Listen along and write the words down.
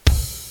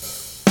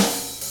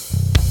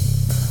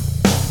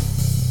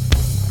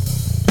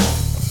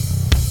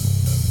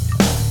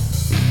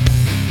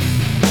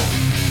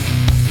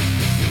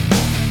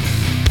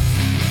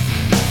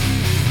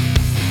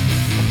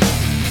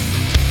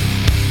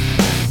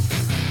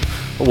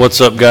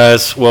What's up,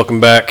 guys? Welcome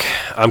back.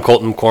 I'm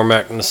Colton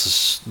McCormack, and this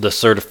is the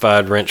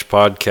Certified Wrench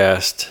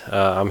Podcast.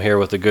 I'm here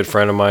with a good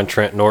friend of mine,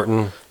 Trent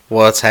Norton.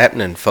 What's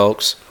happening,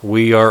 folks?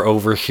 We are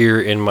over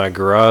here in my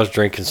garage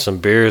drinking some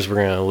beers. We're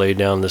going to lay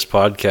down this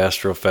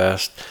podcast real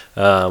fast.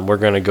 We're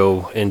going to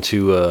go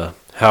into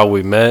how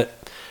we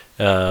met.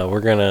 We're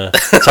going to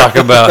talk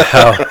about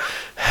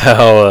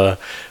how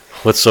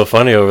what's so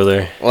funny over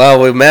there.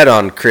 Well, we met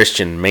on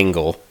Christian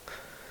Mingle.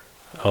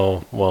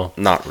 Oh, well.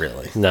 Not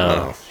really.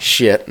 No.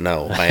 Shit,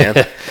 no,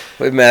 man.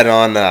 We met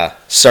on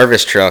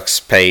Service Trucks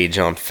page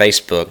on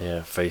Facebook. Yeah,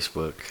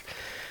 Facebook.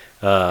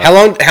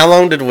 How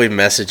long did we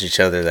message each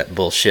other that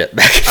bullshit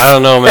back? I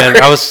don't know,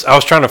 man. I was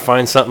trying to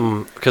find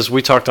something because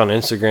we talked on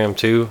Instagram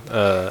too.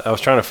 I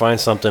was trying to find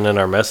something in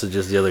our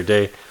messages the other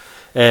day,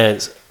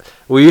 and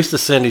we used to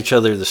send each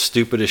other the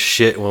stupidest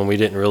shit when we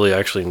didn't really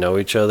actually know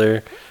each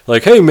other.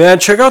 Like, hey man,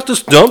 check out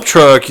this dump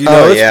truck. It's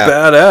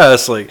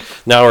badass. Like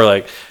now we're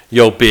like,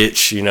 yo,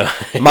 bitch,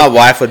 My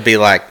wife would be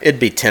like, it'd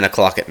be 10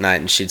 o'clock at night,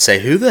 and she'd say,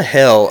 who the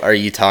hell are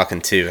you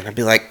talking to? And I'd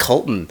be like,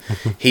 Colton.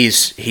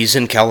 He's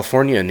in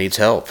California and needs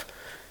help.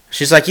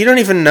 She's like, you don't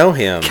even know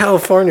him.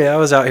 California, I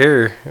was out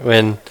here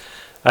when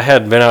I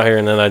had been out here,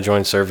 and then I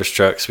joined Service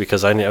Trucks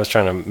because I was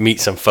trying to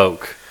meet some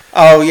folk.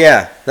 Oh,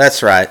 yeah,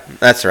 that's right.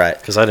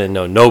 Because I didn't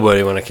know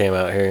nobody when I came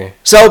out here.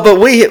 So, but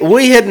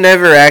we had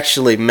never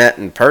actually met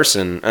in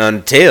person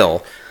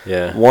until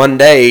one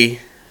day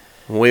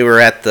we were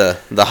at the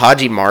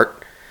Haji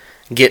Mart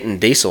getting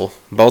diesel,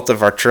 both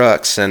of our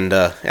trucks, and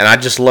I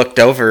just looked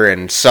over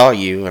and saw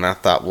you, and I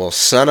thought, well,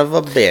 son of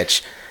a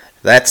bitch.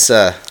 That's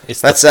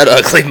that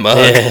ugly mug.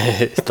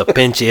 Yeah, it's the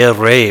Pinchy El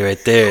Rey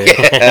right there.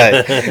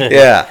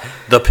 Yeah.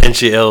 The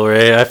Pinchy El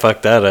Rey. I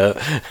fucked that up.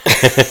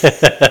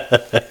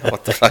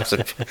 What the fuck's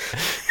it?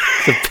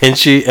 The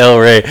Pinchy El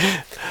Rey.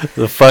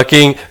 The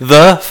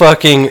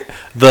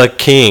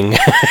king.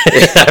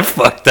 I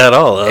fucked that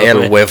all up.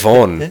 El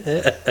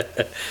Huevon.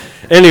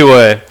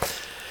 Anyway,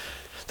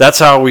 that's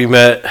how we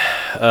met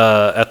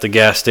at the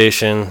gas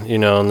station,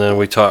 and then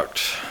we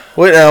talked.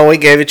 We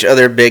gave each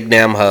other a big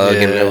damn hug,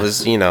 and it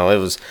was,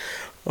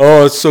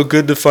 oh, it's so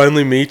good to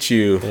finally meet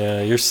you.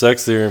 Yeah, you're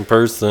sexier in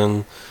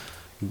person,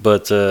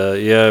 but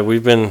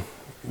we've been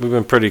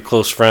pretty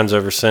close friends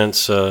ever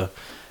since, and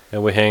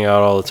we hang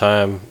out all the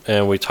time,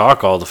 and we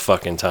talk all the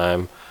fucking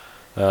time.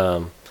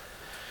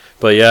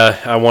 But yeah,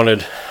 I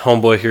wanted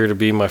homeboy here to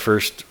be my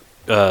first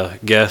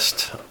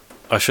guest.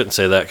 I shouldn't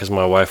say that because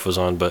my wife was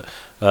on, but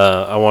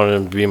I wanted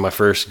him to be my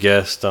first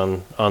guest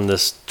on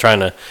this, trying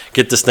to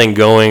get this thing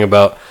going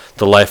about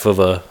the life of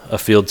a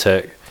field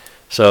tech.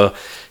 So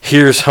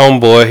here's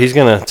homeboy. He's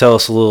going to tell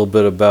us a little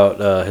bit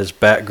about his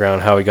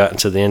background, how he got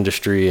into the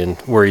industry, and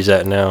where he's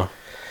at now.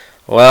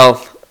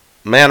 Well,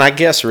 man, I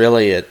guess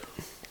really it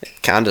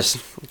kind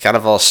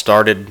of all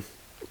started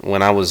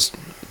when I was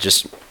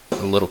just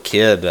a little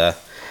kid.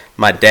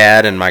 My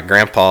dad and my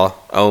grandpa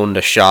owned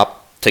a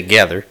shop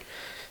together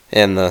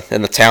in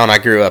the town I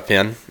grew up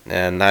in,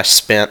 and I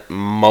spent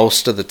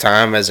most of the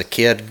time as a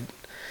kid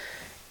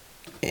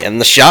in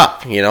the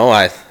shop.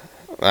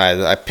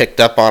 I picked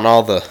up on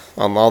all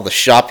the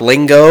shop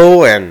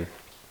lingo and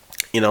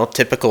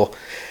typical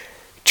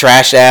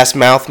trash ass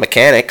mouth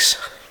mechanics.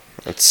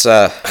 It's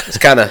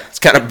kind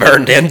of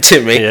burned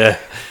into me. Yeah.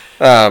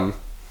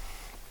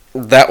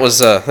 That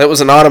was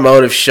an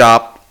automotive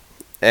shop,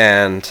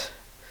 and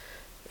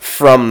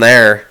from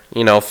there,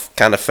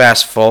 kind of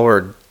fast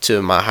forward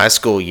to my high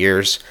school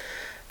years,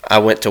 I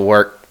went to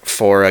work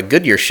for a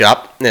Goodyear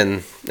shop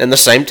in the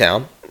same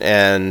town,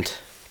 and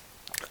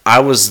I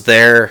was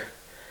there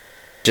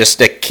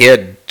just a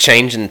kid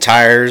changing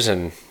tires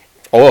and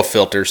oil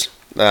filters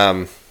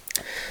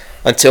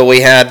until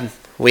we had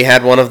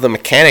one of the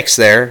mechanics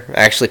there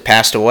actually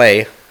passed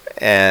away,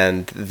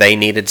 and they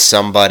needed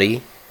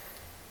somebody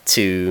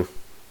to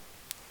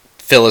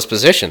fill his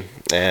position,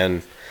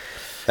 and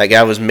that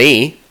guy was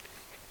me.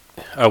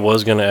 I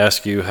was going to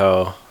ask you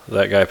how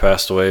that guy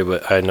passed away,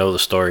 but I know the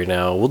story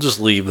now. We'll just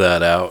leave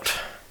that out.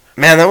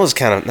 Man, that was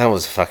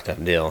a fucked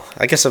up deal.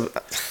 I guess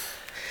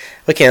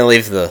we can't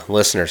leave the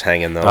listeners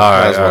hanging though. All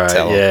right.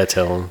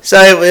 Tell them.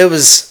 So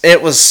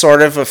it was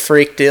sort of a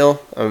freak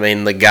deal. I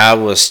mean, the guy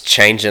was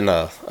changing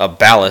a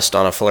ballast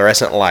on a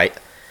fluorescent light,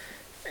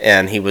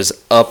 and he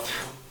was up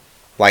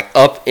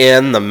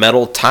in the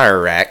metal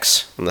tire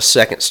racks on the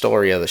second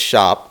story of the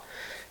shop,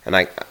 and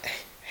I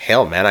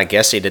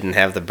guess he didn't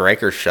have the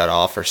breaker shut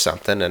off or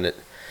something, and it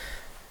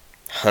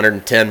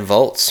 110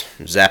 volts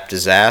zapped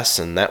his ass,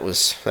 and that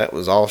was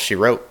all she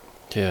wrote.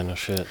 Yeah, no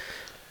shit.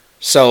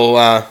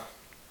 So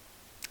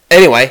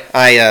anyway,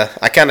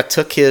 I kind of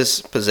took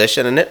his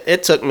position, and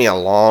it took me a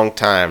long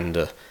time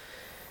to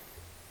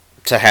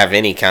have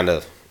any kind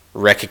of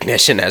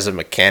recognition as a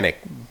mechanic,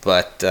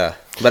 but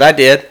I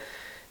did.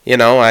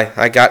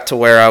 I got to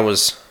where I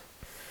was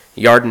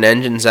yarding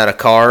engines out of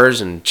cars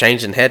and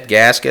changing head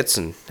gaskets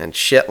and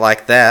shit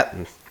like that.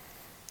 And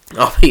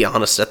I'll be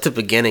honest, at the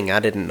beginning, I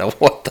didn't know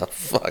what the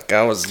fuck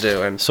I was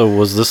doing. So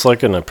was this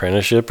like an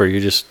apprenticeship, or you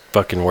just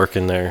fucking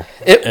working there?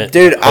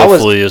 Dude,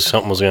 hopefully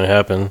something was going to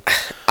happen.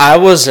 I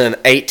was an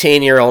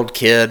 18-year-old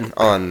kid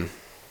on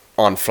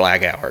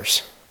flag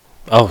hours.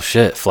 Oh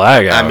shit,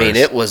 flag hours. I mean,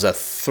 it was a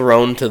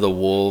thrown to the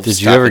wolves. Did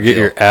you ever get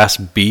your ass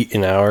beat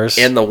in hours?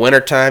 In the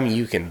wintertime,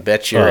 you can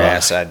bet your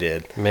ass I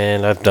did.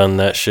 Man, I've done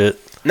that shit.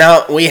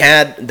 Now,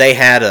 they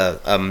had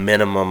a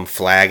minimum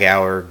flag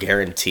hour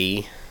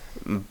guarantee,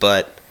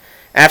 but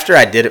after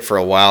I did it for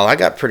a while, I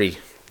got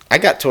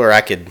to where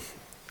I could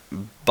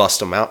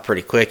bust them out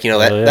pretty quick. You know,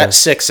 that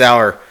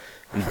 6-hour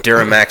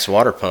Duramax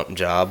water pump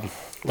job,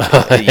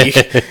 you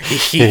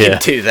can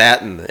do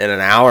that in an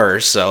hour or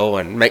so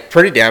and make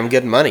pretty damn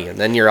good money, and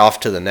then you're off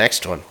to the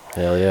next one.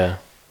 Hell yeah.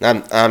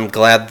 I'm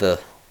glad the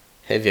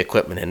heavy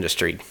equipment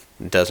industry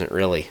doesn't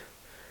really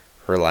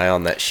rely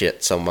on that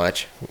shit so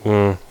much.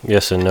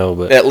 Yes and no,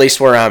 but at least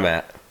where I'm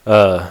at.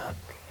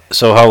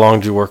 So how long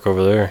did you work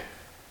over there?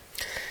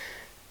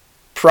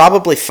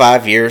 Probably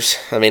 5 years.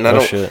 I mean,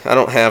 I Shit.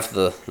 don't have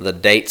the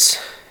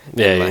dates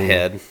in my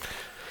head,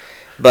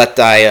 but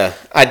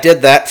I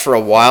did that for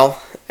a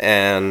while,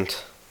 and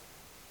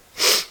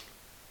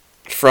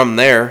from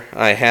there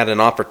I had an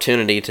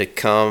opportunity to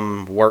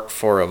come work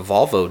for a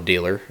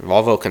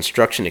Volvo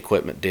construction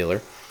equipment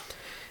dealer,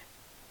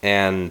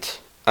 and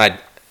I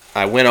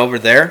went over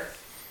there,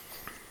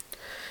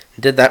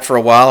 did that for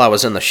a while. I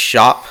was in the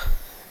shop,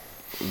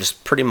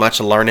 just pretty much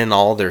learning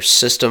all their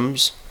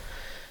systems,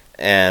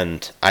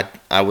 and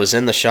I was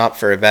in the shop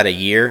for about a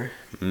year,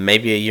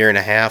 maybe a year and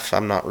a half.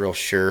 I'm not real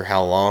sure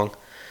how long.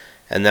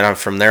 And then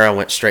from there, I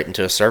went straight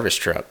into a service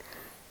truck.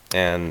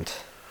 And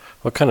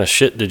what kind of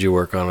shit did you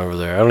work on over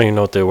there? I don't even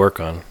know what they work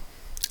on.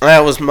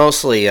 It was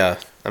mostly,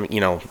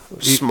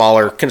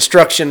 smaller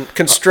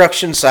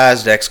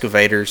construction-sized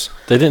excavators.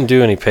 They didn't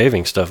do any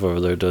paving stuff over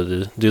there,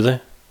 do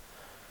they?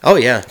 Oh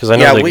yeah, because I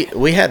know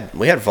we had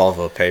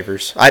Volvo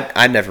pavers.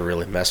 I never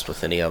really messed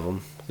with any of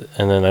them.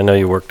 And then I know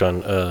you worked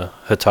on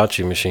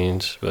Hitachi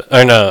machines,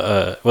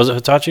 was it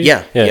Hitachi?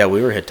 Yeah,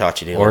 we were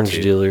Hitachi dealer. Orange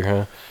too. dealer,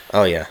 huh?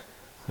 Oh yeah,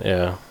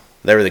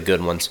 they were the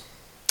good ones.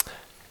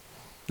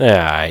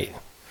 Yeah,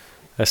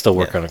 I still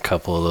work on a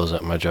couple of those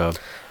at my job.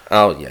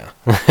 Oh yeah.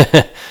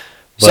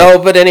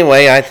 But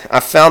anyway, I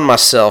found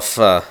myself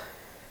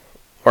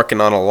working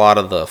on a lot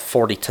of the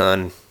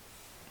 40-ton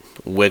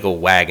wiggle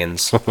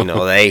wagons. You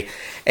know, the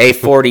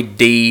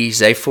A40Ds,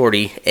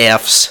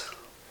 A40Fs,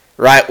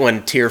 right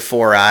when Tier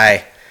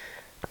 4I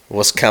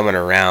was coming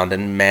around,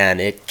 and man,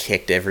 it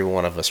kicked every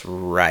one of us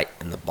right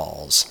in the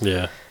balls.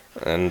 Yeah.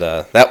 And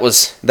that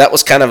was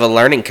kind of a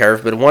learning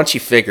curve, but once you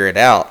figure it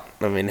out,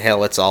 I mean,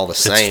 hell, it's all the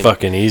same. It's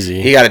fucking easy.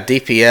 You got a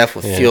DPF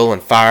with fuel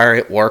and fire,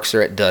 it works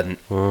or it doesn't.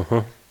 Mm-hmm.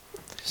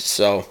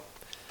 So,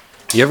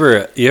 you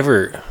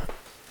ever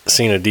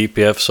seen a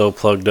DPF so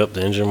plugged up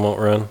the engine won't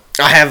run?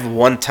 I have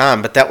one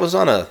time, but that was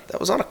on a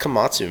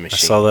Komatsu machine. I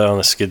saw that on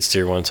a skid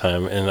steer one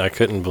time, and I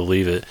couldn't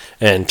believe it.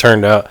 And it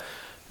turned out,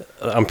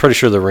 I'm pretty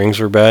sure the rings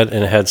were bad,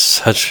 and it had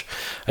such.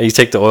 You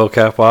take the oil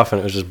cap off,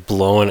 and it was just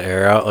blowing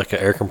air out like an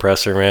air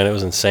compressor. Man, it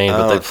was insane.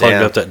 But they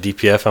plugged up that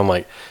DPF. I'm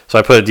like, so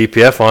I put a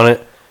DPF on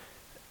it,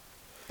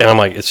 and I'm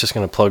like, it's just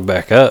gonna plug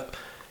back up.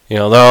 You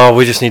know, no,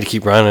 we just need to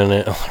keep running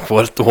it. I'm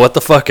like, what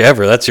the fuck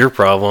ever? That's your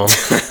problem.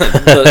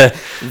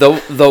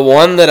 the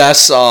one that I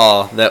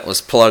saw that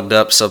was plugged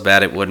up so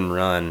bad it wouldn't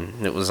run.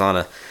 It was on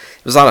a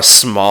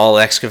small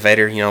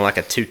excavator, you know, like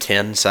a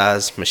 210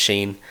 size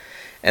machine.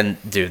 And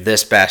dude,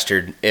 this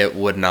bastard, it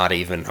would not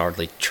even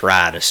hardly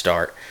try to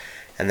start.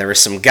 And there were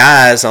some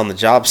guys on the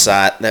job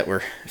site that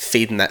were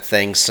feeding that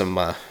thing some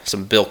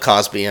Bill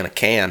Cosby in a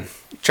can,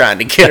 trying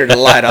to get her to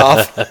light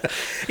off.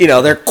 You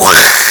know, they're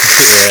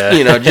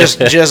you know,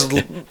 just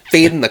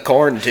feeding the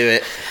corn to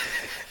it.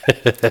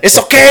 It's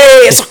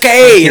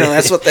okay. You know,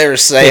 that's what they were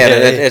saying.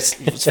 And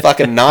it's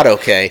fucking not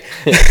okay.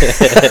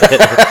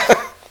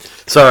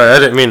 Sorry, I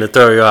didn't mean to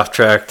throw you off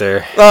track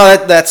there. Oh,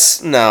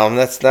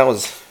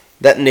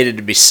 that needed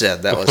to be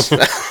said. That was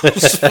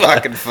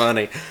fucking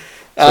funny.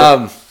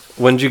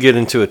 When did you get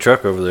into a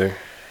truck over there?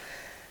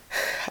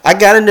 I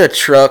got into a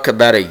truck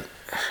about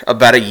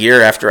a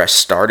year after I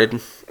started,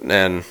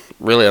 and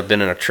really I've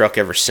been in a truck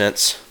ever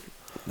since.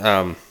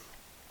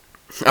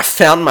 I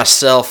found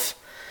myself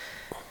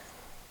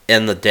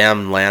in the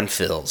damn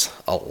landfills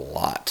a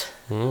lot.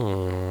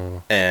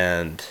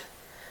 And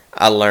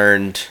I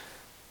learned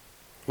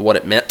what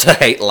it meant to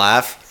hate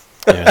life.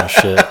 Yeah,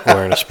 shit.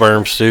 Wearing a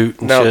sperm suit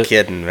and no shit.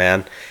 kidding,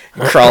 man.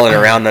 Crawling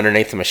around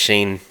underneath the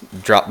machine,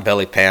 drop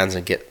belly pans,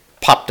 and get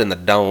popped in the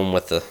dome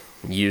with a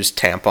used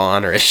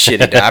tampon or a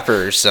shitty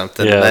diaper or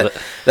something. Yeah,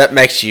 that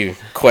makes you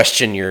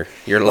question your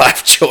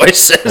life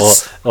choices. Well,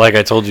 like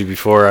I told you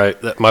before,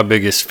 my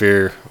biggest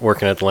fear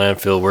working at the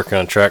landfill, working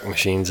on track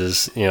machines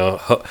is, you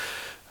know,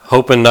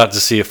 hoping not to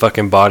see a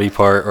fucking body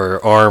part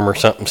or arm or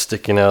something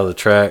sticking out of the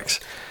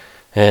tracks.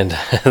 And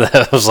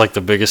that was like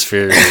the biggest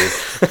fear,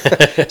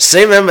 dude.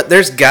 See, man, but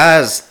there's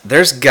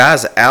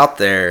guys out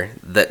there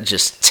that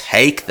just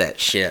take that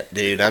shit,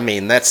 dude. I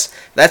mean, that's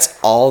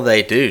all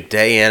they do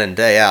day in and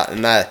day out.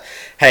 And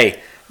hey,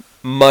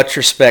 much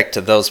respect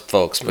to those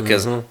folks,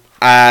 because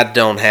I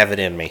don't have it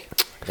in me.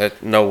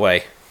 No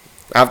way.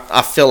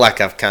 I feel like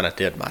I've kind of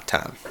did my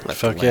time at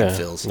Fuck the yeah.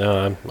 landfills.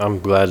 No, I'm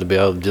glad to be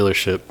out of the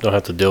dealership. Don't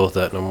have to deal with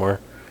that no more.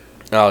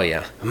 Oh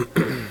yeah.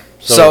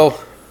 So,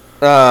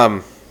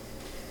 kind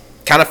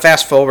of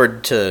fast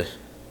forward to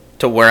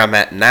where I'm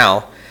at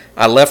now.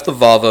 I left the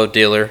Volvo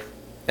dealer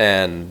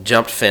and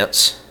jumped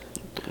fence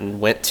and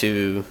went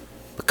to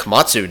the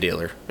Komatsu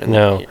dealer. And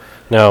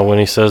Now, when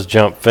he says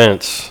jump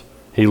fence,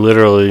 he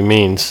literally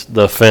means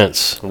the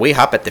fence. we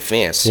hop at the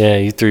fence. Yeah,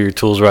 you threw your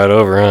tools right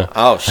over, huh?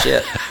 Oh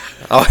shit.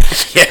 Oh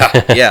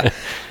yeah.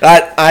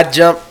 I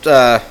jumped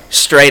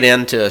straight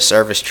into a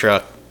service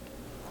truck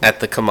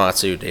at the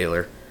Komatsu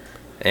dealer,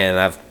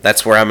 and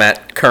that's where I'm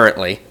at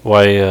currently.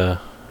 Why you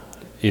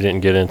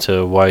didn't get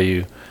into why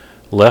you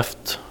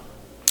left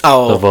the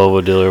Oh,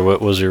 Volvo dealer?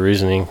 What was your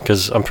reasoning?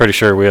 Because I'm pretty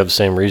sure we have the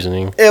same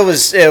reasoning. it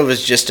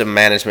was just a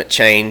management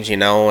change,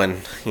 and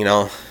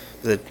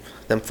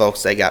them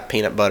folks, they got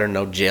peanut butter,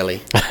 no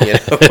jelly.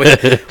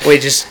 We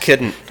just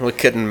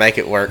couldn't make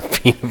it work.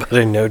 Peanut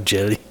butter, no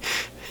jelly.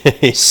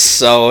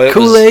 So it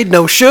Kool-Aid,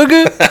 no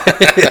sugar.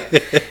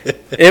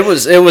 it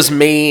was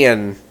me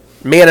and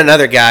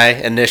another guy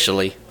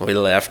initially. We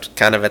left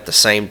kind of at the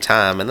same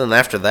time, and then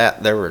after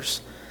that there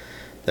was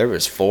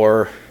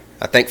four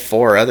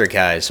other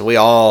guys. We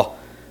all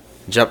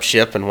jumped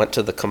ship and went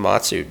to the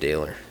Komatsu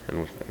dealer,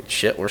 and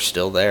shit, we're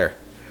still there.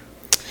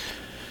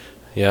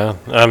 Yeah,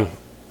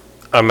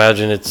 I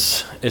imagine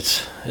it's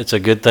a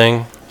good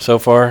thing so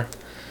far.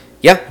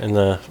 Yeah, In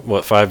the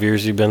 5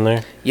 years you've been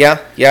there? yeah,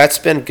 it's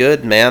been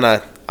good, man.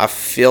 I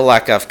feel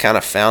like I've kind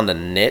of found a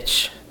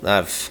niche.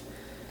 I've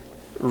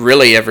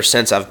really, ever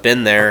since I've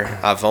been there,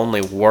 I've only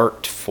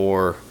worked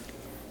for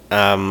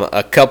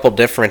a couple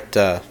different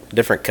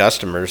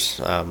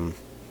customers,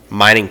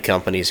 mining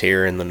companies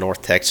here in the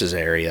North Texas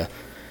area,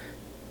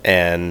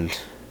 and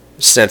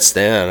since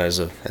then, as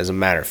a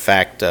matter of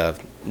fact,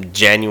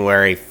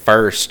 January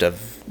 1st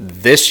of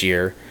this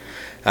year,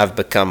 I've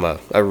become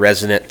a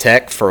resident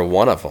tech for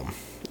one of them.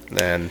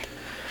 And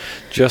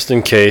Just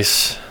in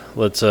case,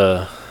 let's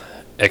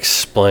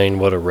explain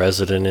what a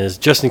resident is.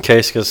 Just in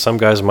case, because some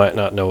guys might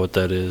not know what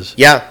that is.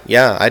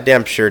 yeah, I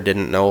damn sure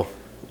didn't know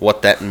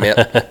what that meant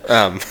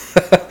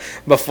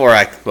before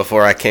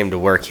I came to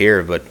work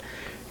here. But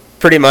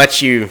pretty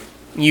much, you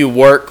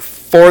work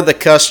for the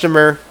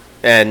customer,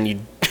 and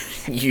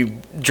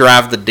you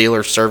drive the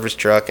dealer's service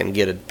truck and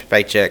get a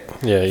paycheck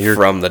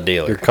from the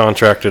dealer. You're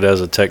contracted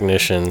as a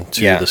technician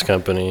to this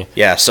company.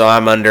 Yeah, so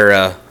I'm under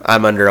a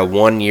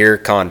 1-year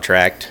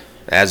contract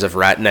as of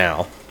right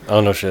now.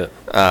 Oh, no shit.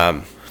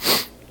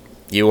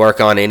 You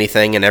work on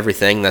anything and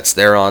everything that's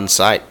there on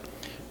site.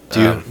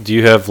 Do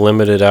you have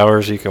limited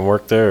hours you can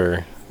work there,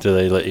 or do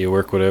they let you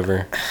work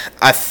whatever?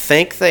 I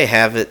think they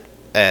have it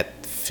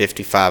at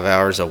 55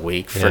 hours a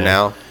week for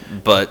now,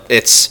 but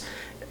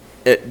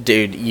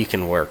dude, you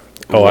can work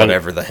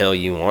whatever the hell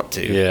you want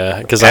to.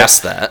 Yeah, because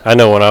I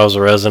know when I was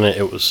a resident,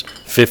 it was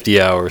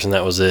 50 hours and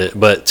that was it.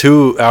 But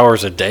 2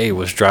 hours a day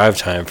was drive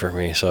time for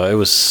me, so it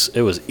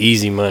was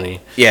easy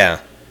money. Yeah.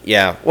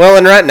 Well,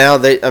 and right now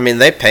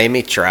they pay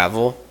me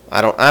travel.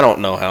 I don't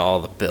know how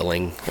all the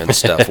billing and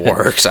stuff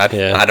works.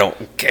 I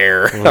don't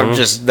care. Mm-hmm. I'm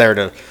just there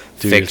to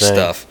fix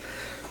stuff.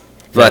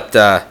 But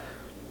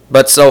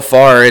so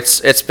far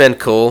it's been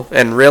cool,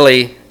 and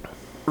really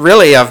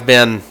I've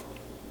been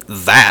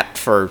that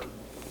for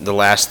the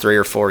last 3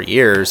 or 4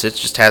 years. It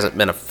just hasn't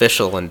been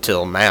official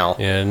until now.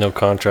 Yeah, no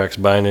contracts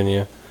binding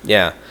you.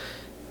 Yeah,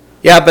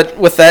 but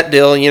with that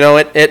deal,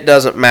 it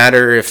doesn't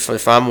matter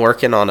if I'm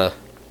working on a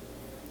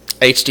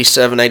HD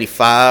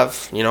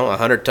 785, a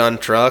 100-ton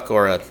truck,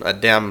 or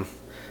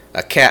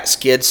a cat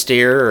skid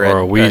steer, or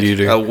a weed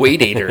eater. A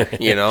weed eater,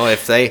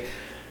 if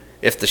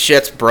the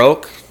shit's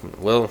broke,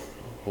 we'll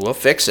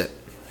fix it.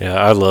 Yeah,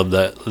 I love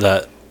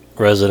that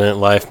resident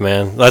life,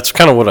 man. That's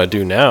kind of what I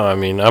do now. I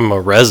mean, I'm a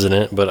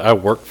resident, but I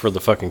work for the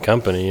fucking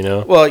company,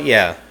 Well,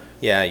 yeah,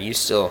 you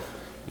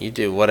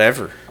do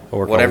whatever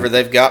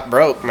they've got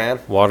broke, man.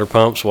 Water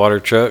pumps,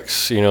 water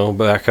trucks,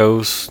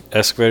 backhoes,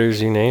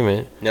 excavators, you name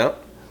it.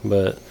 Yep.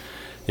 But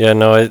yeah,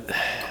 no,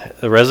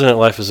 the resident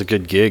life is a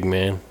good gig,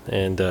 man,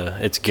 and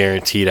it's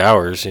guaranteed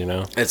hours,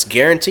 It's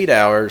guaranteed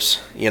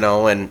hours,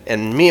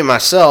 and me and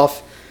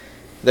myself,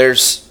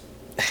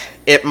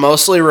 it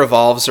mostly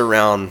revolves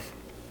around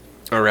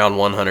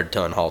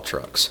 100-ton haul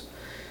trucks.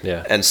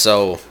 Yeah. And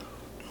so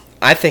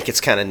I think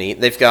it's kind of neat.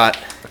 They've got,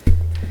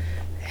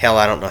 hell,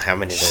 I don't know how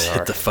many there are.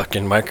 Hit the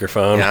fucking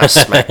microphone. Yeah, I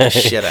smacked the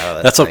shit out of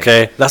that. That's thing.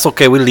 okay. That's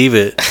okay. We leave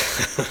it.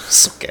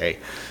 It's okay.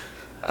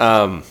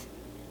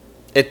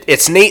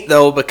 It's neat,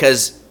 though,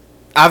 because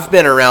I've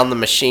been around the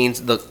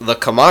machines, the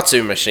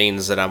Komatsu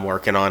machines that I'm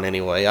working on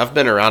anyway. I've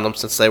been around them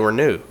since they were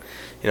new.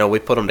 We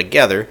put them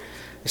together.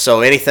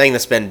 So anything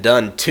that's been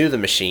done to the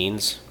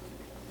machines,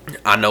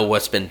 I know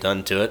what's been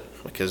done to it,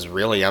 because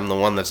really I'm the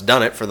one that's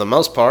done it for the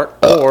most part.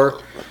 Or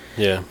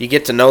you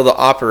get to know the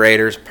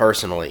operators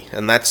personally,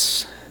 and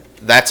that's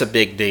a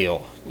big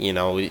deal,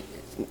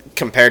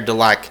 compared to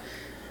like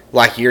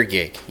like your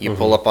gig. You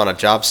pull up on a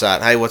job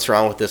site. Hey, what's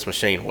wrong with this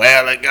machine?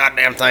 Well, the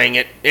goddamn thing,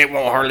 it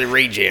won't hardly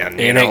regen.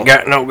 It ain't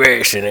got no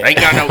gas in it. Ain't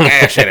got no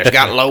gas in it. It's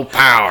got low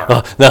power.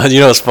 Oh, no, you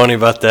know what's funny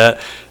about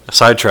that?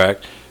 Sidetrack.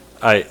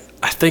 I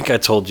think I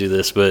told you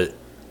this, but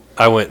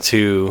I went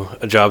to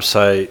a job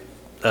site.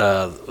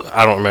 I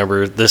don't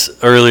remember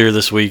earlier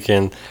this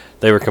weekend.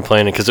 They were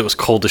complaining because it was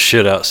cold as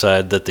shit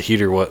outside that the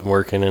heater wasn't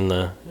working in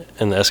the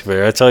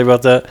excavator. I tell you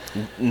about that?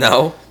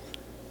 No.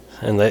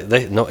 And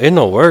they no, it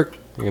don't work,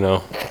 you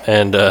know.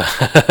 And do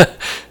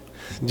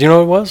you know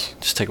what it was?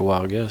 Just take a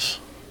wild guess.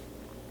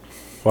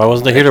 Why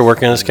wasn't the heater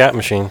working in this cat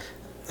machine?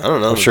 I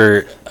don't know. I'm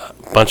sure a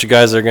bunch of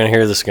guys that are going to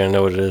hear this are going to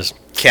know what it is.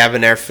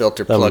 Cabin air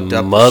filter plugged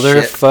up. The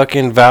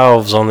motherfucking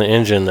valves on the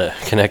engine that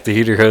connect the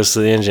heater hose to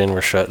the engine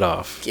were shut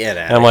off. Get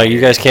out. I'm like, you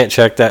guys can't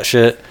check that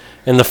shit.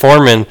 And the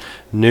foreman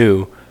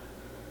knew.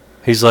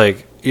 He's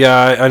like,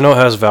 yeah, I know it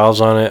has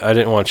valves on it. I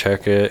didn't want to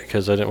check it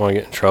because I didn't want to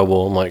get in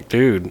trouble. I'm like,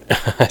 dude,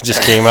 I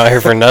just came out here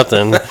for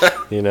nothing,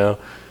 you know.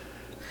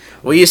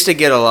 We used to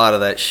get a lot of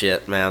that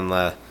shit, man.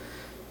 The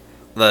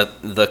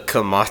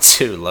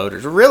Komatsu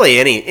loaders, really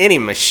any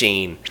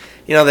machine,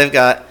 you know, they've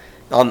got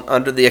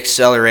under the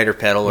accelerator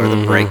pedal or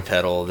the brake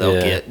pedal,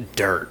 they'll get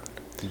dirt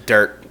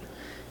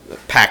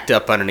packed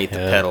up underneath the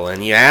pedal,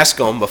 and you ask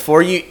them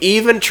before you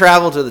even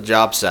travel to the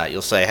job site.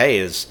 You'll say, "Hey,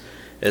 is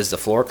the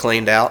floor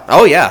cleaned out?"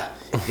 "Oh yeah,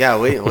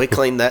 we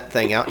cleaned that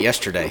thing out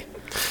yesterday."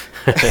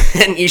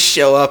 And you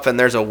show up and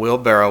there's a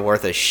wheelbarrow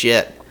worth of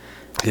shit.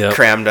 Yep.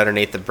 Crammed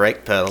underneath the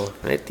brake pedal.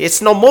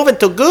 It's no moving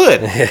too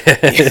good.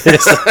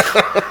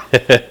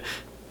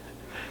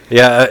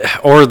 Yeah,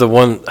 or the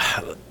one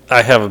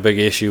I have a big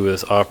issue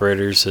with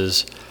operators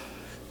is,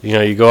 you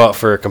know, you go out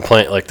for a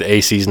complaint like the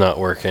AC's not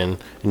working,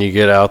 and you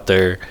get out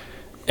there,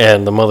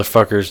 and the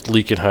motherfucker's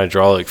leaking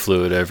hydraulic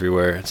fluid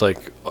everywhere. It's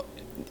like,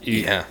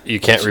 you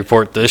can't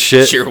report this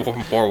shit. You're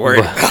more worried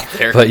about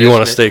there, but you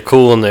want to stay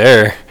cool in the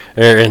air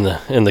in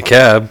the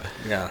cab.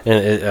 Yeah,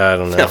 and I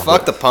don't know. Yeah,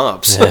 fuck the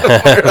pumps.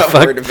 We're not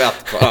worried about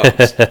the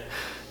pumps.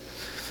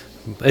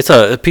 It's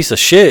a piece of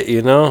shit,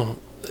 you know.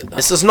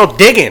 This is no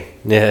digging.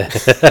 Yeah.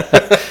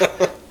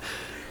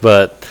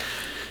 But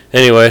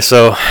anyway,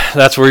 so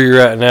that's where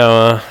you're at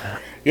now.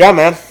 Yeah,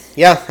 man.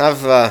 Yeah,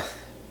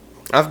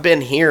 I've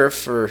been here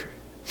for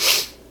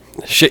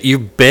shit.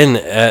 You've been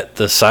at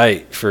the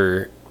site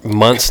for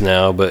months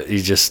now, but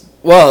you just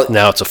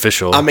now it's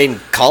official. I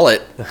mean, call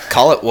it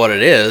what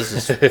it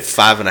is. It's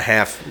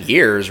 5.5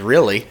 years,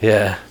 really.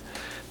 Yeah.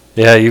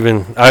 You've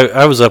been.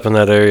 I was up in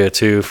that area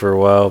too for a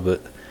while,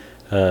 but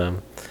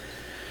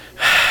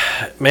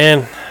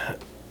man,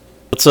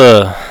 let's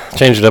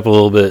change it up a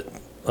little bit.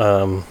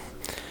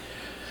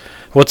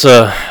 What's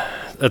a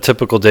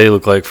typical day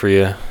look like for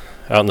you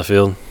out in the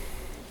field?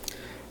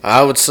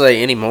 I would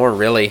say anymore,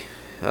 really.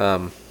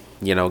 You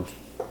know,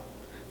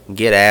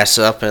 get ass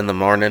up in the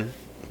morning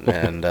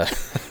and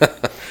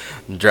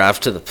drive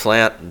to the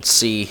plant and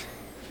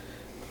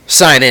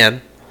sign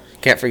in.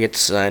 Can't forget to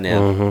sign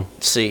in.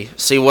 Mm-hmm.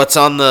 See what's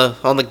on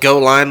the go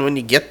line when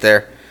you get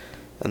there,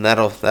 and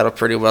that'll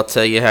pretty well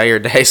tell you how your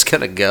day's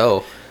gonna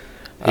go.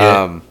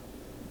 Yeah.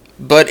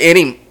 But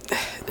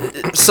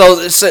so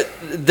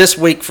this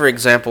week, for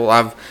example,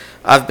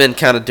 I've been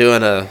kind of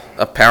doing a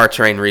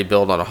powertrain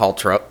rebuild on a haul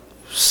truck.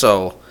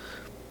 So,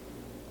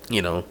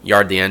 you know,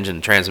 yard the engine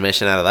and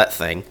transmission out of that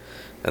thing,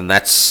 and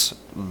that's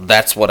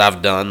what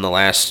I've done the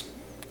last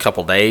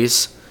couple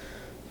days.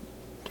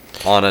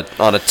 On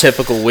a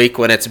typical week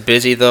when it's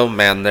busy, though,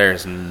 man,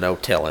 there's no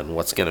telling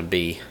what's going to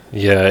be.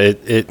 Yeah,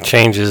 it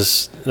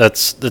changes.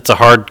 That's a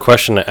hard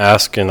question to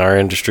ask in our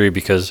industry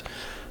because,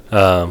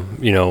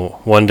 you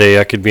know, one day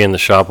I could be in the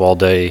shop all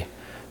day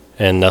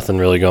and nothing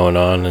really going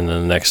on, and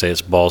then the next day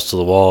it's balls to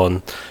the wall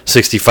and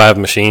 65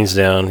 machines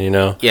down, you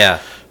know.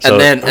 Yeah, so,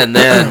 and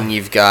then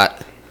you've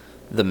got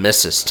the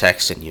missus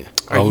texting you.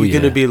 Are you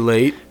going to be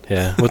late?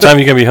 Yeah. What time are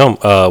you going to be home?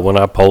 When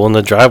I pull in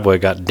the driveway,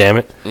 god damn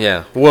it.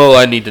 Yeah. Well,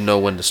 I need to know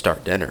when to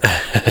start dinner.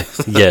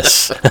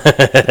 Yes.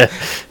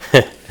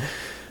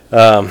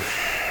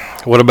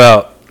 What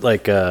about,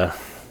 like,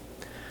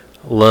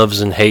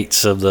 loves and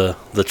hates of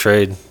the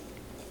trade?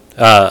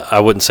 I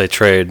wouldn't say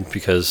trade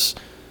because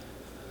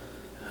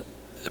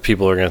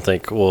people are going to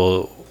think,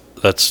 well,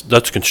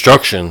 that's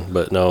construction.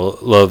 But no,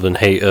 love and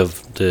hate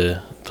of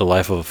the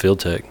life of a field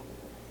tech.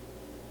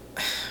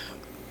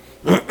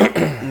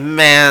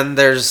 Man,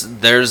 there's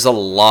a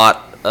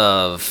lot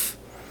of,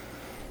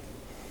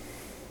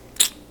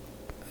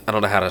 I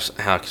don't know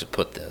how to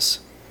put this.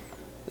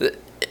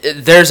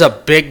 There's a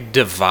big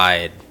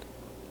divide,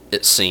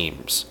 it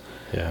seems.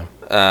 Yeah.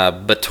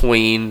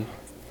 Between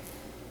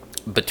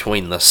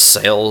the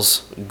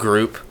sales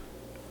group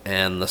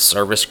and the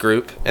service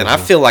group, and I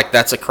feel like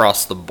that's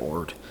across the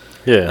board.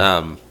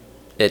 Yeah.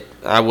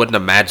 I wouldn't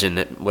imagine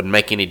it would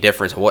make any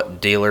difference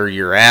what dealer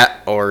you're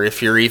at or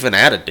if you're even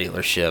at a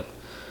dealership.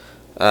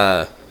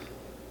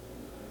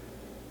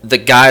 The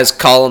guys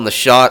calling the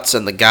shots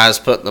and the guys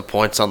putting the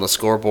points on the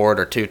scoreboard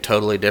are two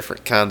totally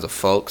different kinds of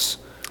folks.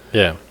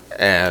 Yeah.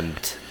 And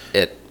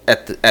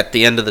at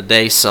the end of the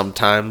day,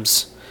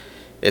 sometimes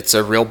it's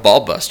a real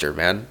ball buster,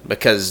 man,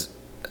 because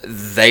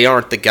they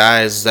aren't the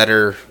guys that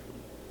are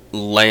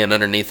laying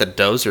underneath a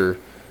dozer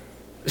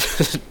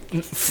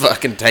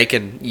fucking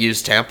taking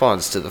used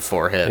tampons to the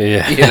forehead.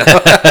 Yeah. You know?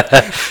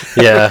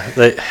 Yeah.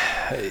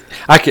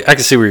 I can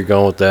see where you're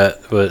going with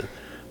that, but,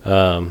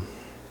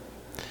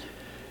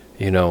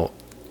 you know.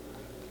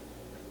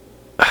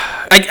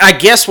 I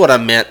guess what I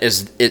meant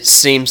is it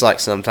seems like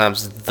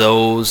sometimes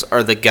those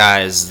are the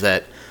guys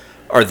that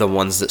are the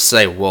ones that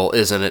say, well,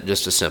 isn't it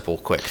just a simple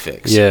quick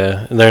fix?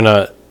 Yeah, they're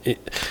not.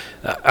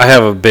 I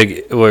have a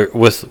big,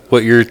 with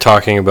what you're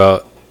talking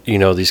about, you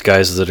know, these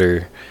guys that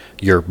are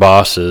your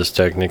bosses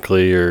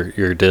technically, or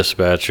your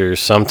dispatchers,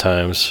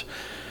 sometimes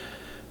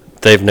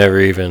they've never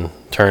even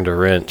turned a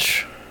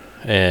wrench,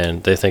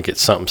 and they think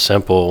it's something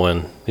simple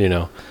when, you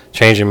know,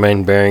 changing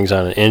main bearings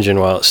on an engine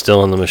while it's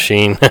still in the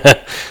machine.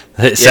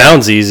 It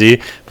sounds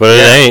easy, but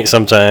it ain't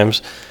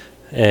sometimes.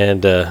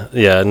 And,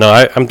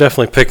 I'm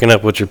definitely picking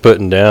up what you're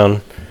putting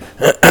down.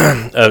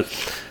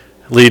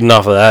 Leading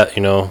off of that,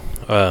 you know,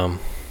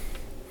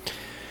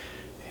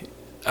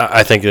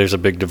 I think there's a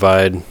big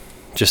divide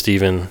just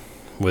even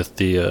with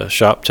the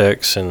shop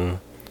techs and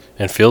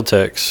field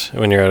techs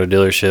when you're at a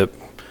dealership.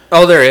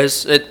 Oh, there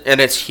is.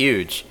 And it's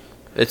huge.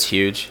 It's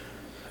huge.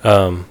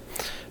 I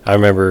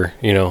remember,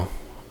 you know,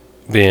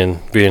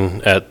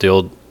 being at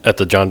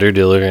the John Deere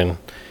dealer, and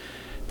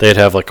they'd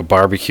have like a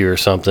barbecue or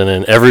something,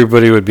 and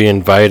everybody would be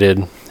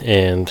invited,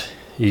 and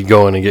you'd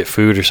go in and get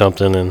food or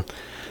something, and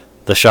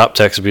the shop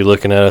techs would be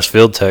looking at us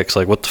field techs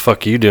like, what the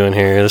fuck are you doing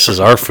here? This is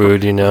our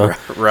food, you know?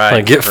 Right.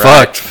 Like, get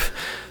fucked.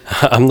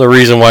 I'm the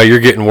reason why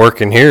you're getting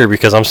work in here,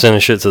 because I'm sending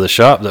shit to the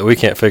shop that we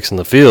can't fix in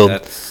the field.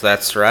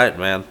 That's right,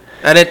 man.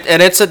 And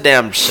it's a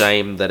damn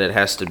shame that it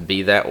has to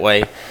be that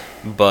way,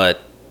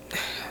 but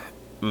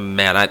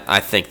man, I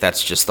think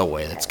that's just the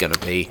way it's going to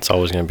be. It's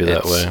always going to be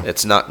that way.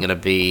 It's not going to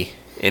be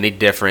any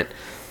different.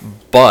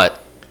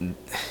 But,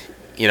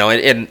 you know,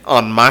 and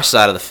on my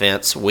side of the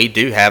fence, we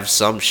do have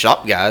some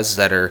shop guys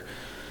that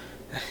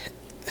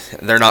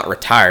they're not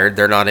retired.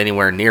 They're not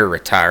anywhere near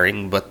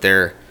retiring, but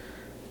they're,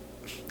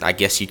 I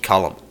guess you'd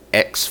call them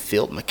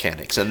ex-field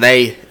mechanics. And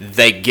they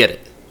get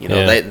it. You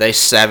know, they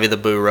savvy the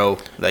bureau.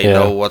 They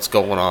know what's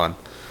going on.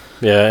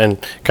 Yeah,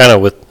 and kind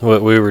of with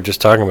what we were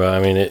just talking about,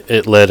 I mean,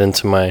 it led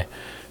into my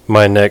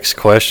next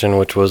question,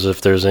 which was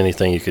if there's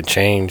anything you could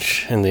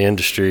change in the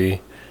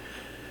industry.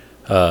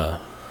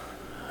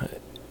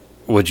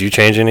 Would you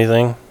change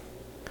anything?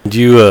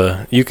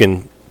 You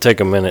can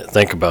take a minute,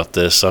 think about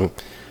this, and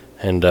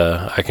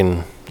I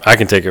can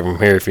take it from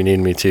here if you need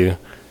me to.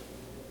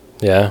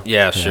 Yeah?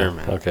 Yeah, sure,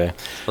 man. Okay.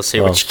 Let's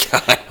see what you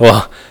got.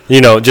 Well, you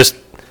know, just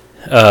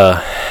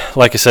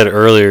like I said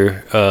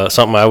earlier,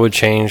 something I would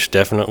change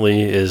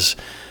definitely is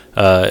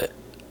I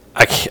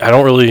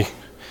can't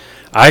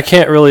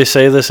really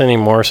say this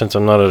anymore since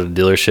I'm not at a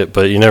dealership,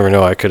 but you never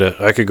know. I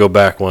could go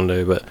back one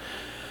day, but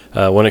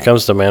when it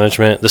comes to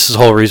management, this is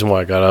the whole reason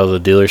why I got out of the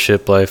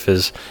dealership life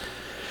is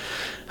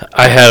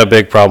I had a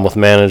big problem with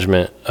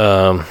management.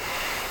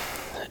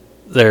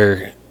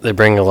 They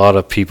bring a lot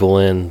of people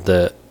in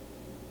that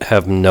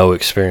have no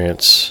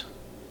experience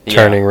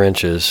turning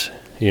wrenches.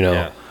 You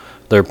know,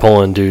 they're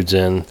pulling dudes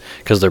in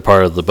because they're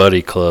part of the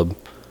buddy club,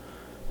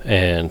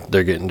 and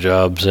they're getting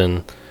jobs,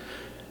 and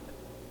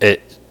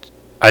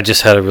I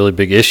just had a really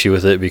big issue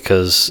with it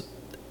because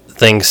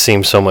things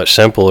seem so much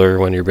simpler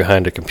when you're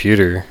behind a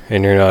computer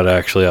and you're not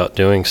actually out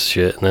doing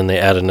shit, and then they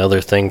add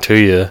another thing to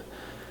you,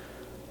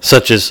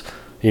 such as,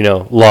 you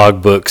know,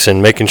 logbooks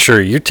and making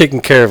sure you're taking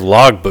care of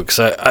logbooks.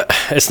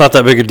 It's not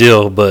that big a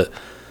deal, but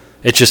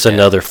it's just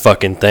another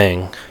fucking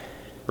thing.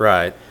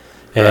 Right.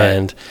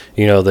 And,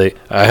 you know,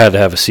 I had to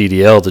have a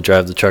CDL to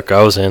drive the truck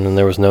I was in, and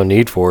there was no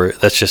need for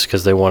it. That's just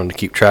because they wanted to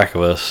keep track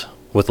of us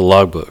with the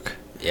logbook.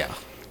 Yeah.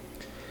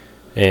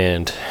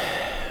 And,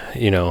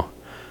 you know,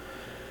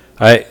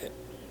 I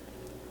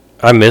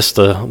missed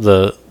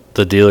the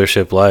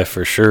dealership life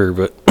for sure,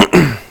 but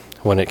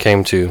when it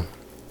came to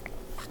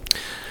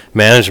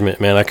management,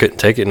 man, I couldn't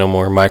take it no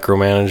more.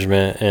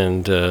 Micromanagement,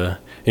 and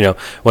you know,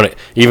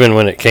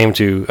 when it came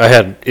to, I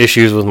had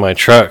issues with my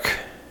truck,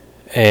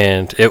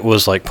 and it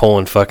was like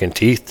pulling fucking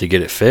teeth to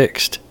get it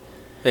fixed.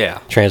 Yeah.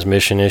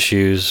 Transmission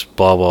issues,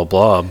 blah blah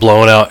blah,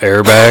 blowing out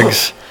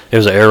airbags. It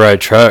was an air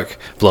ride truck,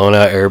 blowing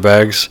out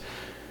airbags.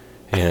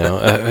 You know,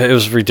 it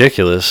was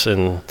ridiculous,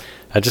 and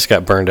I just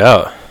got burned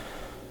out.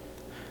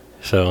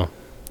 So,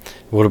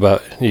 what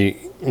about you?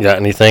 Got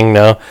anything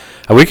now?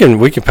 We can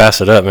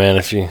pass it up, man,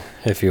 if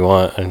you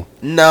want. And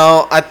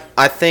no,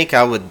 I think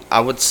I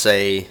would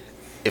say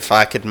if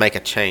I could make a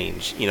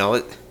change, you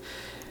know,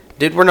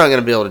 dude, we're not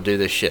going to be able to do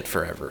this shit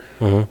forever.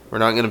 Mm-hmm. We're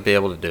not going to be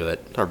able to do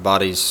it. Our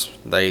bodies,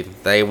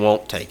 they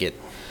won't take it.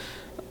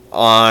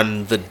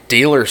 On the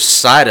dealer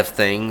side of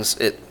things,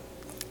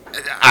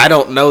 I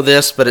don't know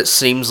this, but it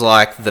seems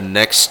like the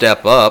next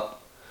step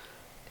up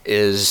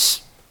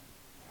is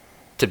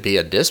to be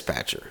a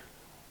dispatcher.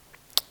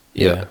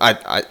 Yeah.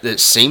 It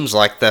seems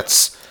like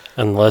that's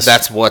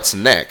what's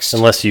next.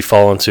 Unless you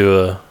fall into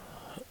a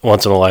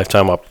once in a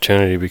lifetime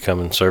opportunity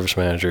becoming service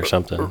manager or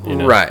something, you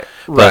know. Right.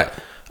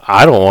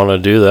 I don't want to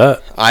do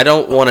that. I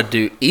don't want to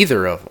do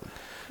either of them.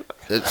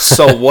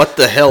 So what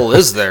the hell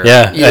is there?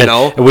 Yeah, you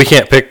know, we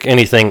can't pick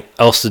anything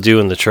else to do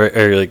in the trade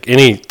or like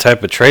any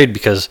type of trade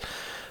because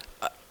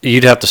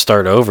you'd have to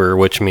start over,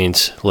 which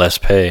means less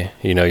pay.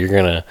 You know, you're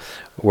gonna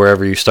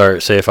wherever you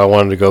start. Say if I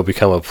wanted to go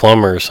become a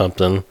plumber or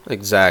something,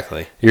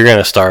 exactly. you're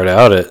gonna start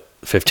out at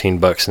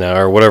 $15 an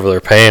hour, whatever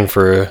they're paying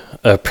for an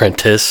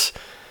apprentice.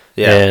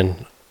 Yeah,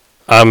 and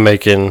I'm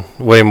making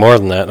way more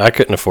than that. And I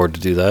couldn't afford to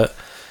do that.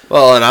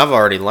 Well, and I've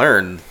already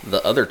learned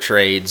the other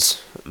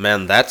trades.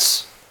 Man,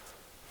 that's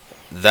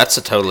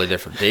a totally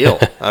different deal.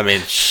 I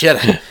mean,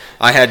 shit.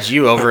 I had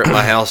you over at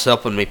my house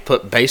helping me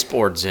put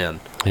baseboards in.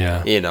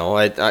 Yeah. You know,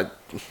 I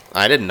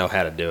didn't know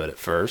how to do it at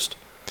first.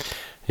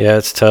 Yeah,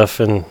 it's tough.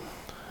 And,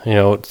 you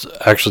know, it's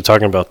actually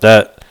talking about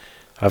that,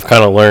 I've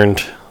kind of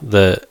learned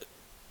that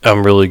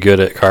I'm really good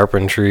at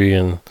carpentry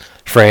and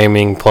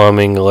framing,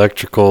 plumbing,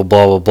 electrical,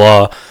 blah, blah,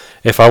 blah.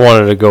 If I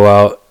wanted to go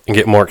out and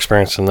get more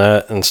experience in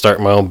that and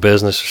start my own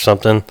business or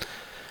something,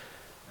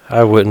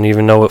 I wouldn't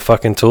even know what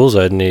fucking tools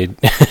I'd need.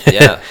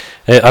 Yeah.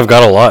 I've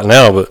got a lot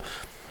now, but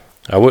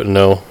I wouldn't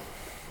know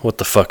what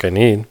the fuck I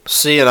need.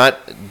 See, and I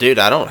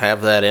don't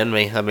have that in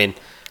me. I mean,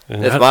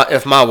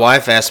 if my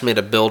wife asked me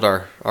to build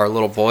our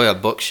little boy a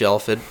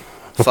bookshelf,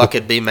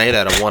 it'd be made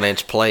out of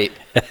 1-inch plate.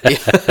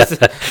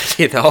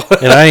 You know?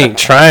 And I ain't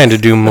trying to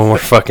do more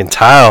fucking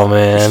tile,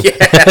 man.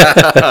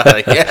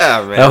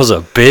 Yeah, man. That was a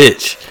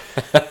bitch.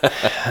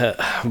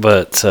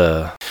 But,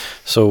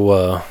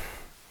 so,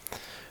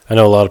 I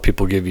know a lot of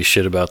people give you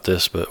shit about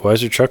this, but why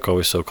is your truck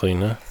always so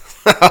clean, huh?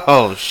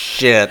 Oh,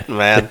 shit,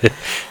 man.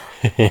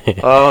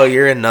 Oh,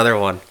 you're another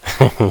one.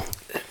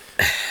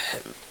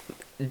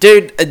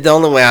 Dude, the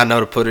only way I know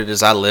to put it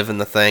is I live in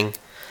the thing.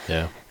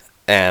 Yeah.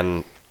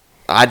 And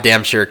I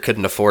damn sure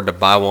couldn't afford to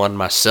buy one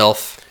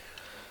myself.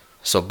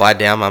 So by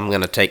damn, I'm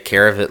going to take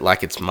care of it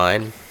like it's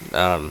mine.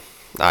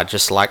 I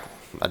just like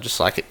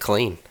it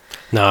clean.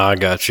 No, I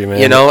got you,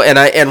 man. You know,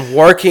 and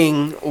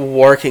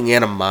working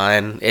in a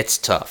mine, it's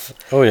tough.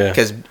 Oh, yeah.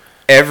 Because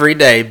every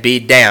day, be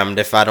damned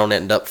if I don't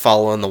end up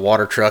following the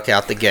water truck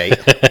out the gate.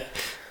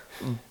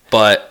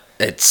 But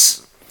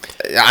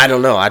I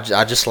don't know. I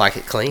just like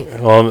it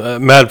clean. Well,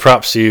 mad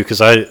props to you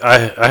because I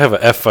have a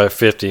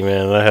F550,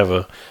 man, and I have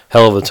a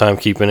hell of a time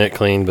keeping it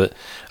clean, but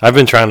I've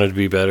been trying to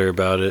be better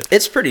about it.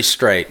 It's pretty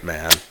straight,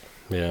 man.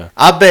 Yeah.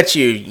 I bet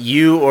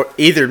you or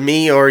either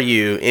me or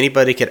you,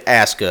 anybody could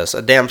ask us,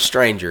 a damn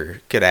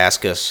stranger could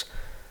ask us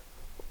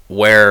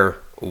where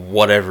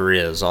whatever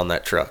is on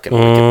that truck, and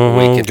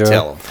we could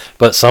tell them.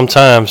 But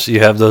sometimes you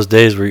have those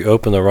days where you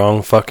open the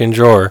wrong fucking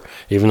drawer,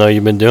 even though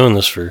you've been doing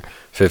this for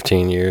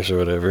 15 years or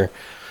whatever.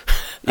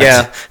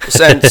 Yeah,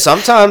 and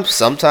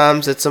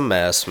sometimes it's a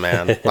mess,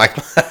 man. Like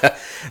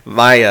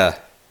my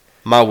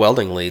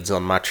welding leads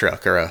on my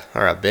truck are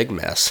a big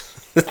mess.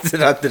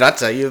 Did I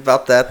tell you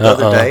about that the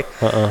other day?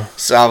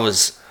 So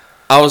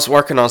I was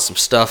working on some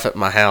stuff at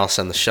my house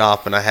in the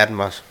shop, and I had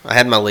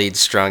my leads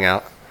strung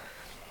out,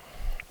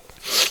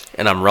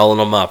 and I'm rolling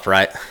them up,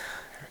 right.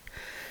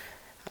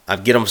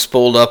 I'd get them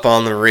spooled up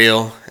on the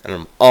reel, and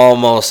I'm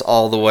almost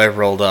all the way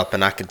rolled up,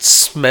 and I could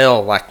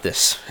smell like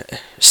this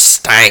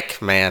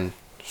stank, man.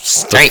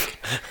 Stank.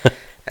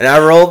 And I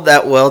rolled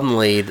that welding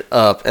lead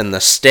up, and the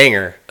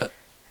stinger,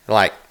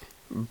 like,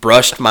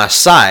 brushed my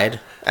side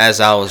as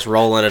I was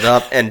rolling it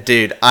up. And,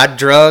 dude, I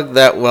drug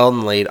that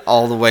welding lead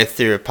all the way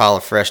through a pile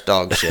of fresh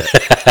dog shit.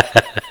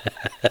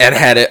 And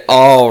had it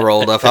all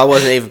rolled up. I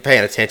wasn't even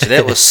paying attention.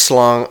 It was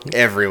slung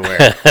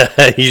everywhere.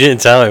 You didn't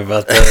tell me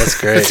about that. That's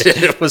great.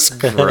 It was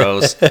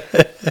gross.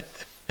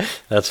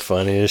 That's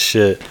funny as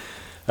shit.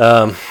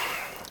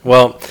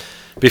 Well,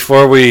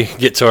 before we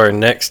get to our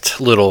next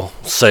little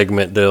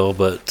segment deal,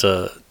 but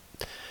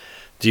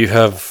do you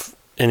have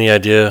any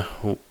idea,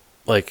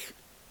 like,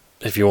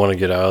 if you want to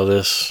get out of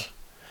this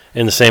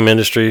in the same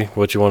industry,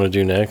 what you want to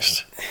do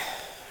next?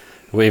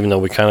 Well, even though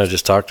we kind of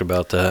just talked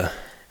about that.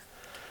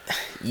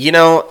 You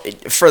know,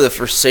 for the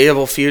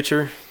foreseeable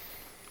future,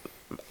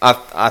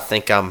 I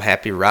think I'm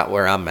happy right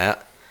where I'm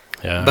at.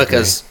 Yeah.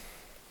 Because,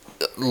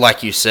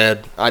 like you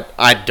said,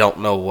 I don't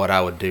know what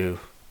I would do.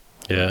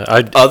 Yeah,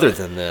 other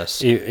than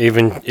this.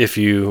 Even if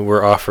you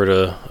were offered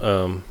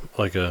a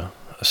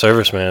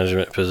service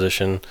management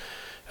position,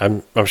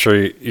 I'm sure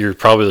you're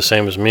probably the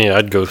same as me.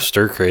 I'd go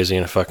stir crazy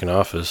in a fucking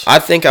office. I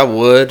think I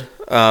would.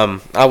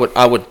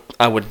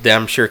 I would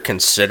damn sure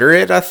consider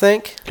it, I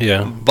think.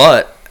 Yeah.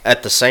 But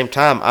at the same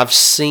time, I've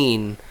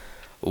seen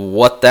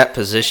what that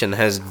position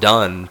has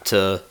done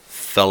to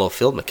fellow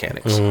field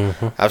mechanics.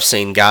 Mm-hmm. I've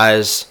seen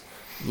guys,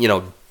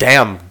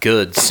 damn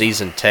good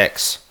seasoned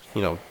techs,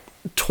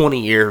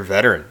 20-year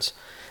veterans,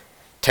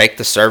 take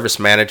the service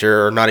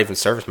manager, or not even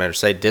service manager,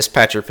 say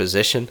dispatcher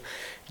position.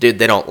 Dude,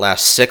 they don't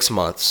last 6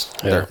 months.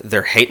 Yeah.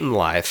 They're hating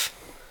life,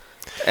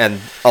 and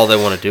all they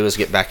want to do is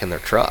get back in their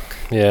truck.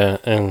 Yeah,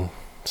 and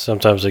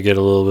sometimes they get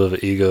a little bit of an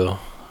ego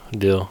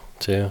deal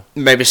too.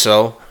 Maybe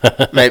so.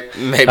 Maybe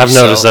I've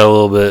noticed that a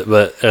little bit,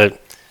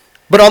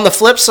 but on the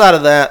flip side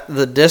of that,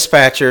 the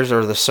dispatchers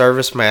or the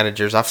service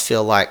managers, I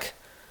feel like,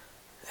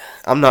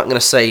 I'm not going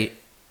to say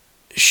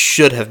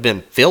should have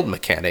been field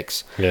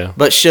mechanics, Yeah.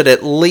 but should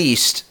at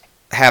least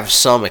have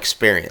some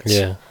experience.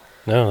 Yeah.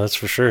 No, that's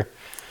for sure.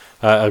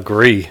 I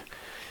agree.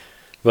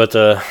 But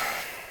I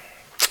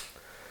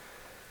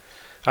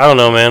don't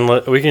know,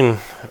 man. We can.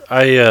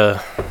 I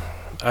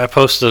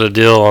posted a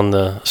deal on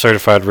the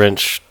Certified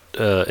Wrench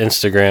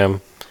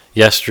Instagram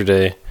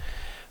yesterday,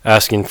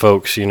 asking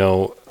folks,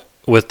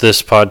 with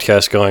this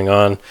podcast going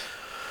on,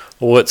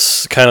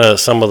 what's kind of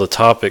some of the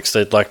topics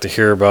they'd like to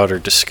hear about or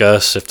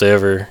discuss if they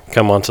ever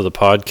come onto the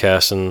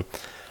podcast. And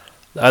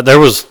there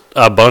was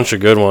a bunch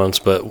of good ones,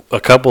 but a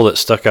couple that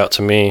stuck out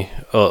to me.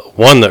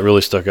 One that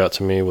really stuck out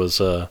to me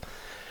was a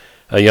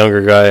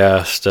younger guy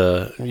asked,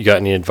 "You got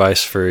any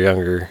advice for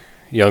younger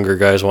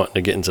guys wanting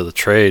to get into the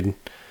trade?"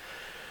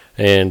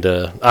 And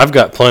I've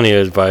got plenty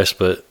of advice,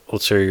 but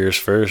let's hear yours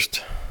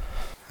first.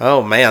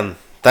 Oh man,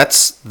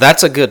 that's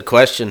a good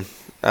question.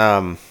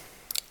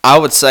 I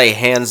would say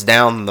hands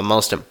down the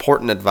most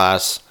important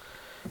advice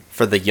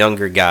for the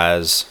younger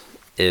guys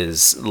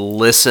is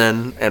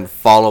listen and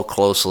follow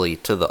closely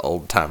to the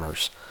old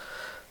timers.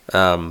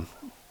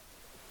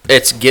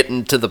 It's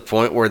getting to the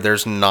point where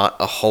there's not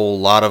a whole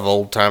lot of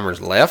old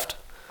timers left,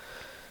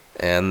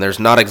 and there's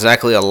not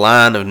exactly a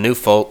line of new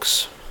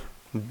folks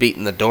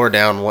beating the door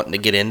down wanting to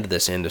get into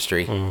this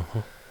industry. Mm-hmm.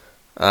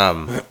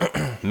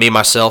 Me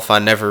myself, I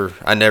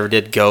never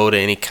did go to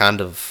any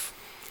kind of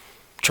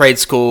trade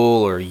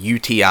school or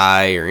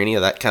UTI or any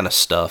of that kind of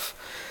stuff.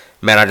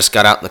 Man, I just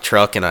got out in the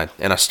truck and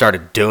I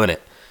started doing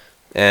it.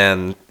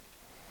 And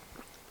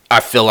I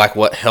feel like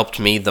what helped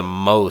me the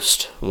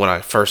most when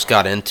I first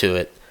got into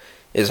it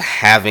is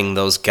having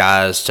those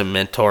guys to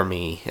mentor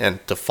me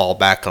and to fall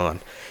back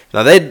on.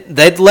 Now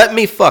they'd let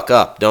me fuck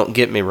up, don't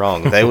get me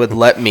wrong. They would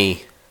let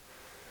me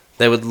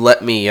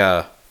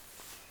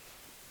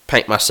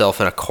paint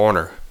myself in a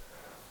corner,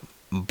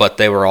 but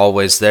they were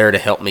always there to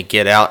help me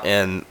get out.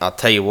 And I'll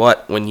tell you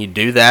what, when you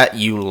do that,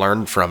 you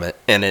learn from it,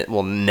 and it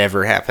will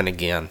never happen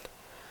again.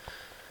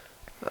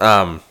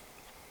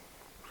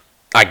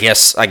 I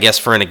guess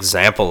for an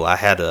example, I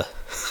had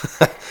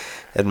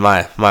in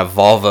my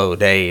Volvo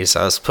days,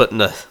 I was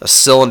putting a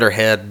cylinder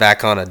head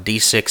back on a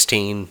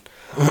D16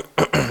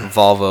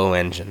 Volvo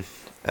engine,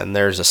 and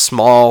there's a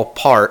small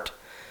part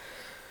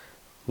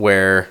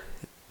where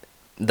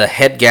the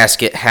head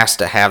gasket has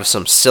to have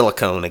some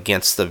silicone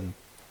against the,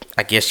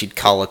 I guess you'd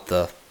call it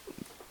the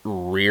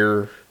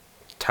rear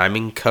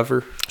timing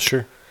cover.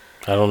 Sure.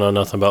 I don't know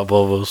nothing about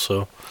Volvos,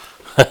 so.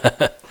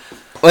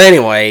 Well,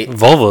 anyway.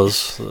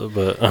 Volvos,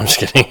 but I'm just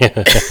kidding.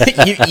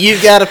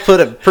 You've got to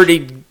put a pretty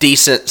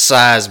decent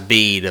sized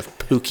bead of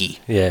Pookie,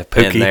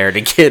 in there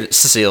to get it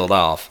sealed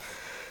off.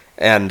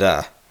 And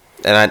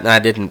I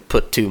didn't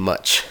put too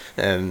much.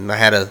 And I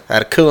had a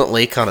coolant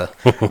leak on a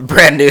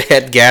brand new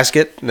head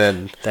gasket,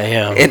 and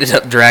Damn. Ended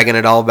up dragging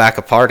it all back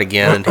apart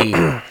again.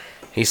 And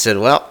he said,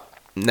 "Well,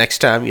 next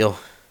time you'll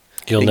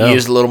know.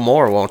 use a little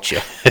more, won't you?"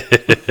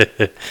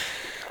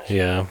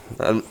 Yeah.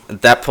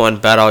 At that point,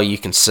 about all you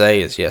can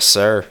say is yes,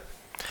 sir.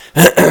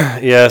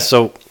 Yeah.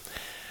 So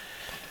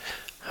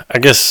I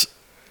guess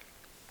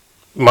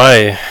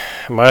my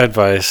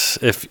advice,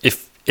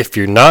 if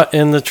you're not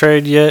in the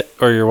trade yet,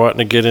 or you're wanting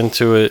to get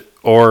into it,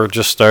 or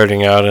just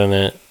starting out in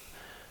it,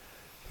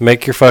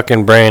 make your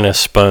fucking brain a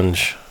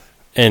sponge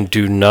and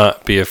do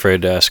not be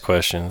afraid to ask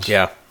questions.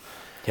 Yeah.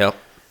 Yep.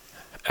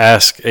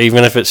 Ask,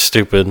 even if it's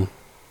stupid.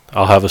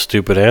 I'll have a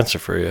stupid answer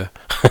for you.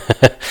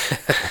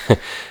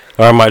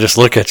 Or I might just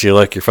look at you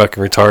like you're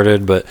fucking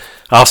retarded, but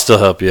I'll still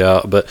help you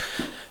out. But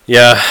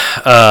yeah,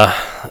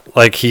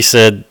 like he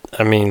said,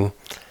 I mean,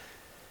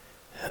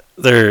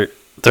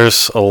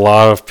 there's a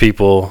lot of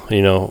people,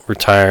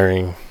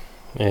 retiring,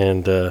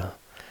 and there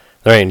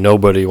ain't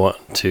nobody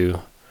wanting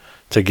to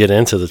get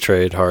into the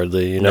trade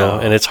hardly, No.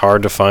 And it's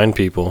hard to find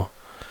people.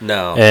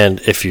 No. And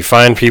if you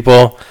find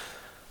people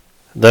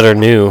that are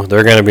new,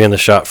 they're going to be in the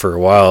shop for a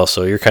while,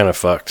 so you're kind of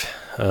fucked.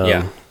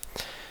 Yeah.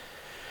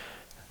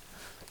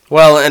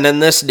 Well, and in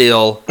this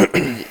deal,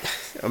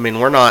 I mean,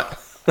 we're not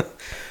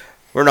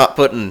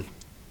putting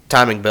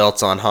timing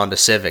belts on Honda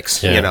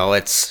Civics. Yeah.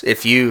 It's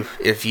if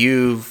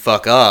you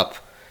fuck up,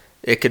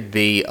 it could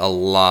be a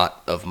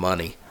lot of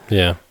money.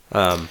 Yeah.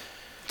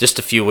 Just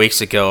a few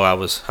weeks ago, I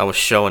was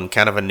showing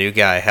kind of a new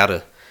guy how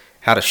to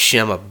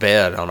shim a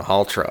bed on a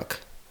haul truck.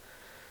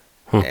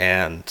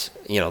 And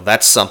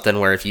that's something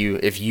where if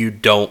you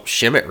don't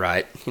shim it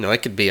right,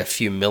 it could be a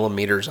few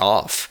millimeters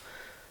off.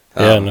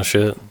 Yeah, no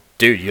shit.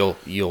 Dude,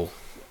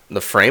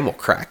 the frame will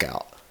crack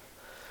out.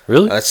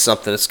 Really? That's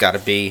something that's got to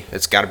be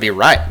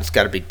right. It's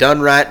got to be done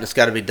right, and it's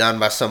got to be done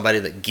by somebody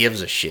that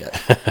gives a shit.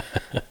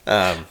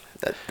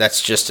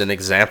 That's just an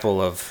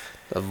example of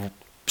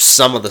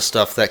some of the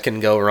stuff that can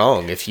go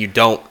wrong if you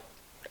don't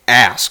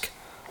ask.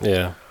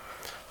 Yeah.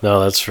 No,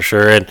 that's for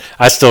sure. And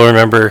I still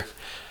remember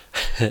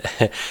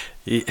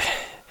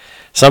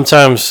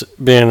sometimes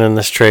being in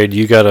this trade,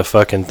 you got to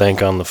fucking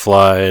think on the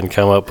fly and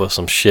come up with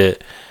some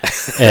shit.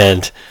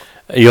 And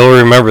you'll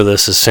remember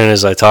this as soon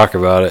as I talk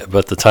about it.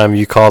 But the time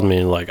you called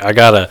me, like, I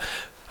gotta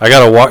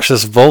watch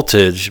this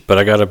voltage, but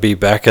I gotta be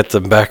back at the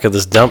back of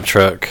this dump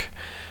truck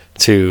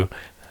to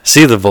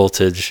see the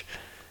voltage.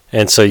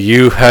 And so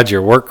you had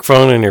your work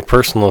phone and your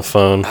personal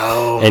phone,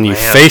 and you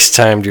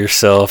FaceTimed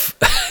yourself.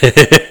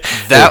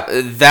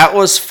 That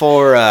was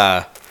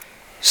for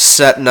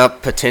setting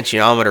up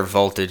potentiometer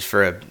voltage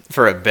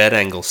for a bed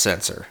angle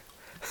sensor.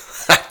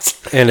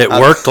 And it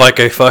worked like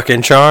a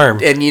fucking charm.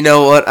 And you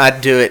know what? I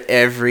do it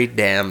every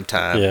damn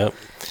time. Yeah.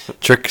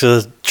 Tricks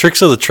of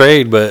the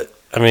trade, but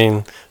I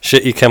mean,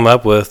 shit you come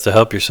up with to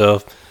help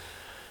yourself.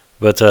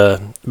 But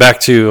back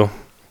to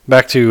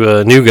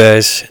new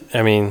guys.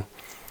 I mean,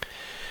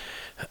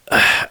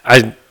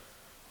 I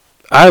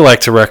like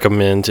to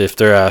recommend if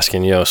they're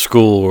asking,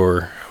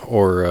 school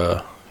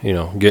or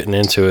getting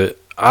into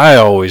it. I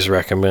always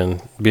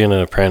recommend being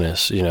an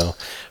apprentice.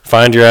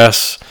 Find your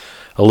ass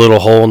a little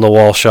hole in the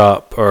wall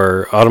shop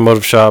or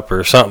automotive shop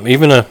or something,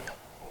 even a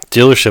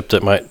dealership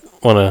that might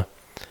want to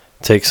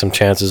take some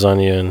chances on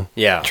you and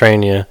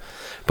train you.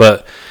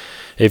 But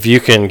if you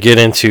can get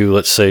into,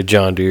 let's say,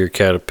 John Deere,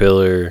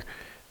 Caterpillar,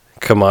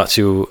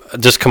 Komatsu,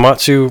 does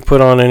Komatsu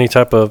put on any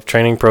type of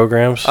training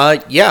programs?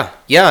 Yeah.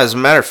 As a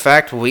matter of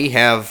fact, we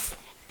have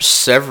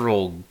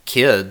several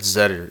kids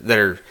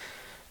they're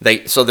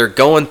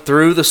going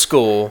through the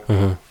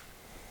school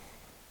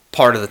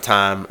part of the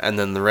time, and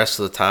then the rest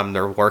of the time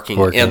they're working.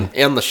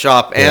 in the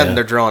shop, and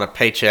they're drawing a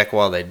paycheck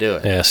while they do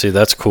it. Yeah, see,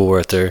 that's cool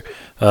right there.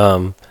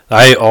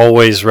 I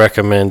always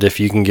recommend if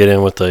you can get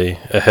in with a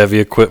heavy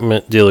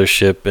equipment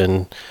dealership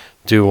and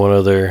do one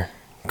of their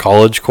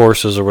college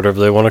courses or whatever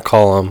they want to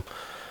call them,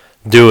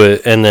 do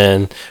it, and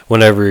then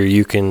whenever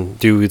you can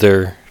do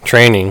their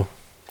training,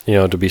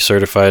 to be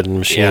certified in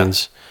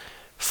machines,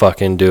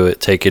 fucking do it.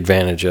 Take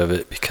advantage of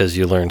it because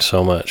you learn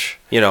so much.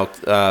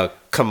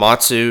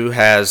 Komatsu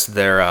has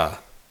their,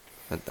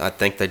 I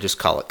think they just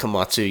call it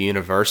Komatsu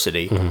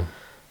University.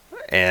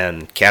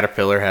 And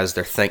Caterpillar has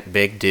their Think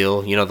Big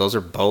deal.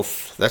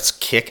 That's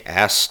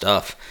kick-ass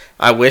stuff.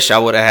 I wish I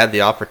would have had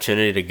the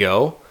opportunity to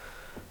go.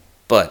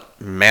 But,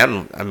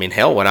 man, I mean,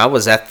 hell, when I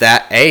was at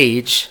that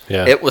age,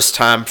 it was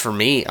time for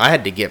me. I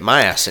had to get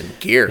my ass in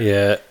gear.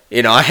 Yeah.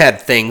 I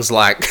had things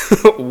like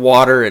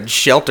water and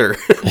shelter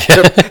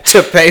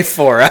to pay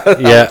for.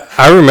 Yeah,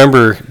 I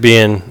remember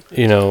being,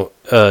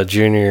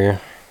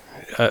 junior,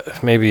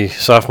 maybe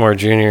sophomore,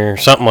 junior,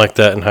 something like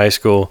that in high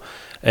school,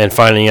 and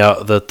finding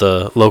out that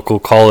the local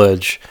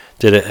college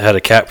had a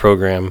CAT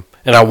program,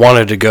 and I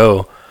wanted to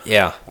go.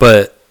 Yeah.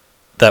 But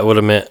that would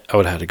have meant I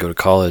would have had to go to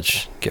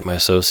college, get my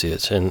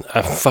associates, and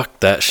I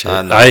fucked that shit.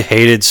 I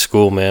hated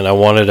school, man. I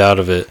wanted out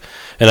of it,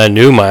 and I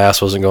knew my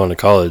ass wasn't going to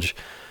college.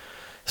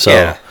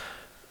 So,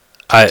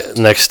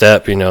 next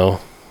step, get a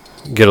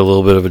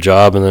little bit of a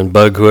job, and then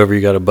bug whoever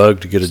you got to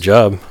bug to get a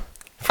job.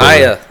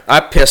 I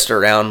pissed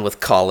around with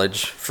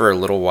college for a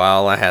little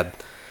while. I had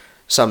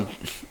some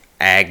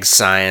ag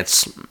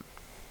science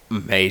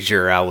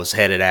major I was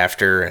headed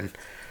after, and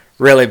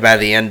really by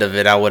the end of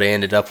it I would have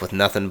ended up with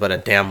nothing but a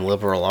damn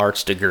liberal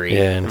arts degree.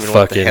 Yeah, and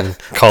fucking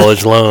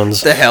college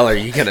loans. What the hell are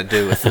you gonna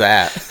do with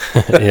that?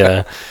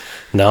 Yeah,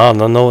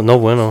 no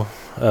bueno.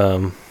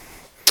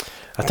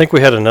 I think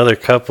we had another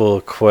couple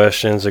of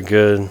questions. Here's a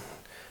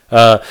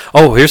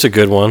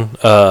good one.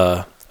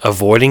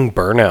 Avoiding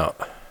burnout.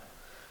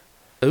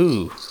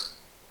 Ooh,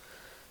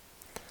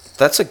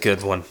 that's a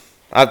good one.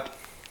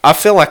 I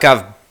feel like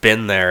I've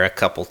been there a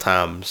couple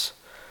times.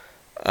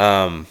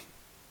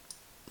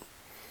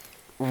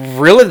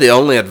 Really the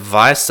only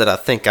advice that I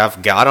think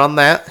I've got on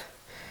that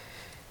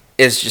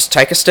is just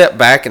take a step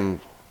back and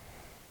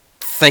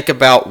think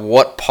about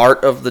what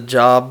part of the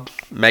job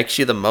makes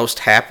you the most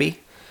happy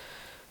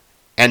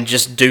and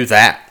just do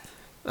that.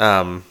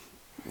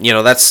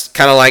 That's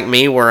kind of like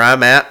me where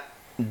I'm at,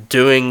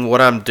 doing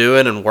what I'm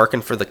doing and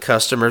working for the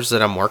customers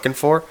that I'm working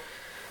for.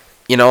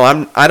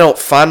 I don't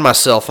find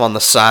myself on the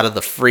side of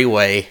the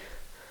freeway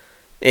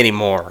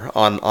anymore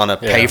on a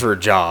paver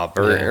job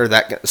or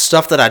that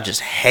stuff that I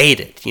just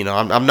hated.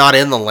 I'm not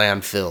in the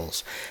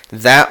landfills.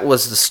 That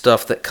was the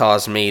stuff that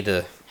caused me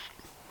to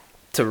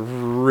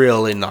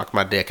really knock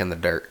my dick in the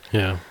dirt.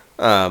 Yeah.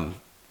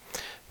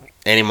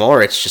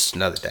 Anymore, it's just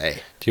another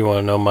day. Do you want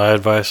to know my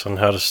advice on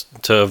how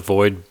to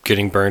avoid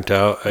getting burnt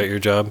out at your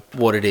job?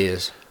 What it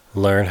is?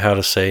 Learn how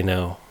to say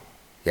no.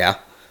 Yeah.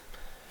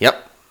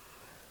 Yep.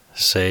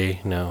 Say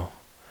no.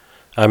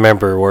 I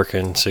remember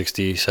working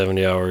 60,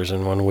 70 hours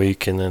in 1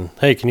 week, and then,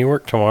 hey, can you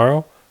work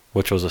tomorrow?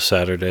 Which was a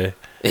Saturday.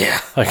 Yeah.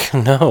 Like,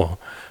 no.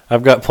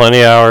 I've got plenty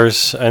of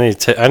hours. I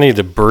need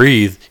to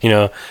breathe.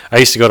 I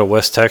used to go to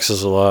West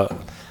Texas a lot,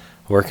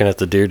 working at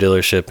the Deere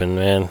dealership, and,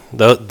 man,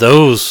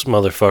 those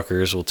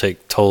motherfuckers will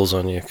take tolls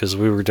on you because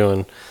we were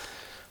doing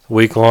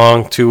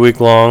week-long,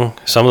 2-week-long.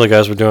 Some of the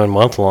guys were doing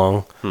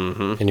month-long,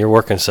 and you're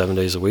working 7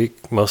 days a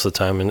week most of the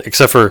time. And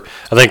except for,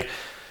 I think,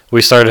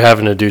 we started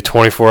having to do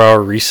 24-hour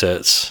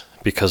resets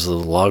because of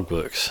the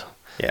logbooks.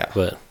 Yeah.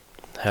 But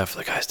half of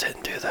the guys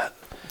didn't do that.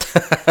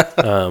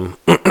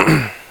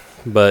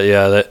 But,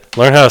 yeah,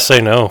 learn how to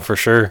say no for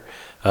sure.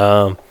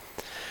 And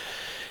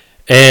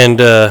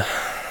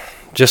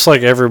just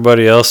like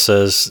everybody else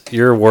says,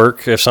 your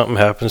work, if something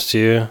happens to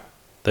you,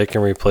 they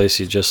can replace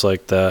you just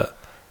like that.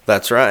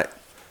 That's right.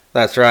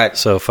 That's right.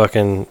 So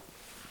fucking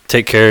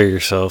take care of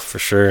yourself for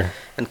sure.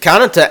 And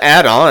kind of to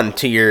add on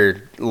to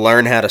your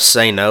learn how to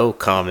say no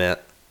comment,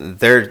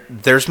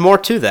 there's more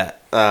to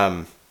that.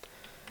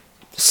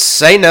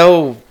 Say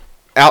no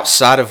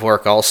outside of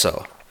work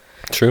also.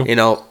 True. You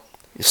know,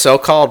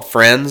 so-called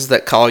friends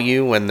that call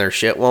you when their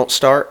shit won't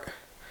start,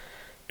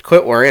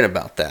 quit worrying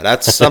about that.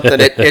 That's something,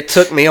 it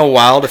took me a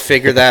while to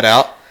figure that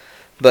out.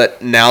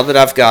 But now that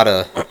I've got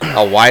a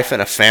wife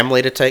and a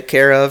family to take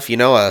care of, you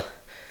know,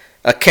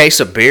 a case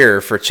of beer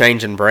for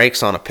changing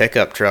brakes on a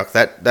pickup truck,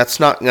 that's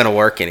not going to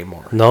work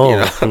anymore. No, you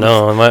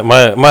know?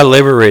 no. My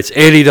labor rate's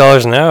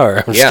 $80 an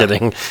hour. I'm just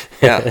kidding.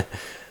 Yeah.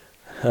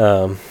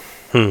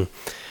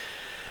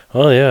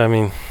 Well, yeah, I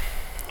mean,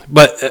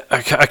 but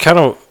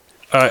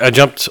I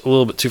jumped a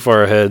little bit too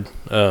far ahead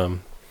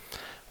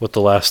with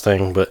the last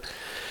thing. But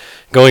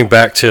going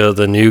back to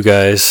the new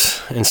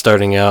guys and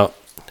starting out,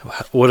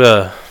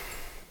 what's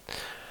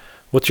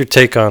your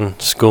take on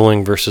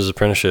schooling versus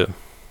apprenticeship?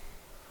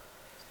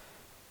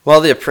 Well,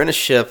 the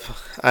apprenticeship,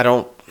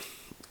 I'm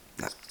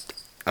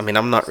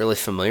not really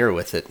familiar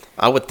with it.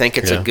 I would think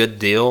it's a good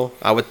deal.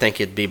 I would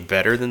think it'd be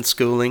better than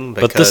schooling.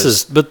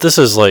 Because But this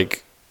is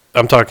like,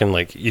 I'm talking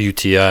like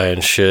UTI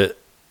and shit,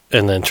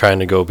 and then trying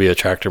to go be a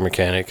tractor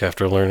mechanic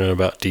after learning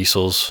about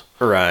diesels.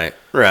 Right.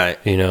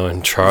 You know,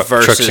 and trucks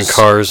and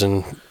cars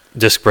and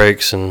disc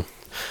brakes and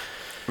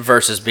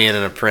versus being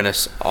an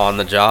apprentice on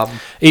the job.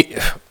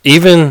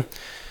 Even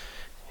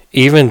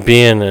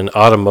being an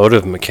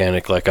automotive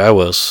mechanic like I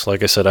was,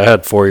 like I said, I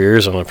had 4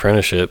 years on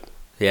apprenticeship.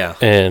 Yeah.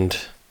 And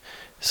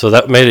so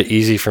that made it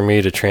easy for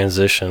me to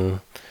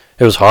transition.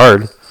 It was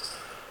hard,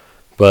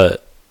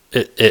 but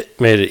it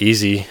made it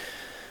easy.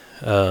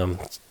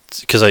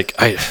 Because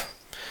I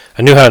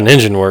knew how an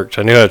engine worked.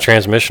 I knew how a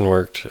transmission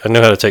worked. I knew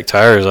how to take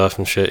tires off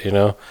and shit, you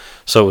know?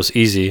 So it was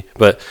easy.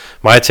 But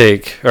my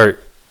take, or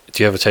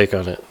do you have a take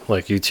on it?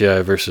 Like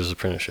UTI versus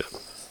apprenticeship?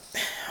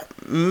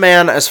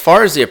 Man, as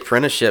far as the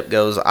apprenticeship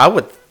goes, I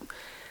would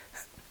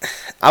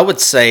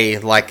say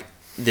like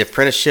the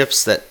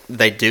apprenticeships that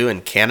they do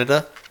in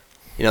Canada,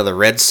 you know, the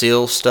Red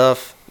Seal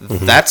stuff,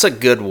 that's a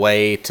good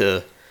way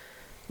to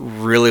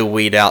really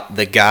weed out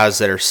the guys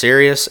that are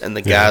serious and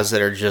the guys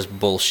that are just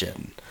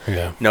bullshitting.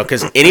 Yeah. No,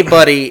 because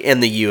anybody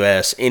in the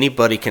U.S.,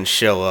 anybody can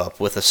show up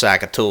with a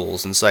sack of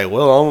tools and say,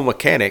 well, I'm a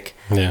mechanic.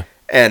 Yeah.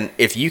 And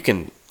if you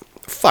can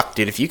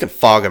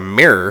fog a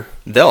mirror,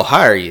 they'll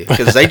hire you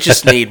because they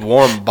just need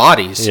warm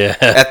bodies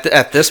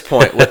at this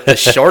point with the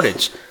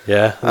shortage.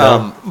 Yeah.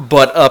 No.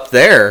 But up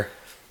there,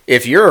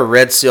 if you're a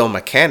Red Seal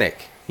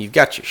mechanic, you've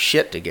got your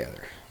shit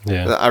together.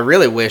 Yeah. I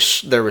really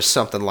wish there was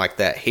something like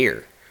that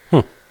here.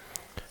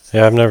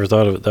 Yeah, I've never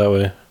thought of it that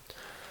way.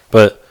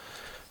 But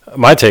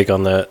my take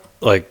on that,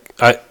 like,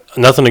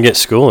 nothing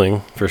against schooling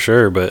for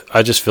sure, but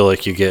I just feel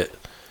like you get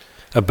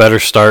a better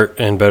start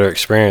and better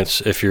experience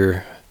if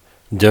you're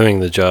doing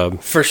the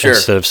job for sure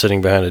instead of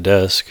sitting behind a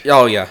desk.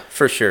 Oh yeah,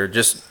 for sure.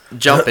 Just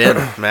jump in,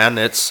 man.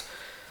 It's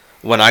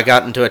when I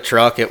got into a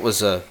truck, it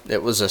was a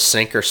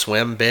sink or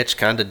swim bitch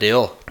kind of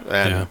deal,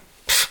 and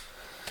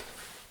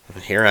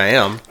here I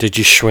am. Did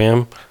you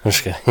swim? I'm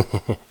just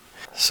kidding.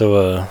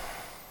 So,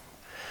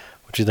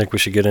 what do you think we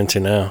should get into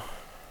now?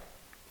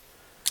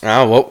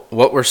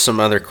 What were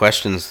some other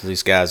questions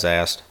these guys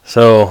asked?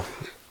 So,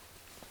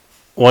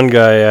 one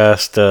guy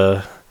asked,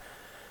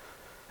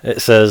 it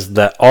says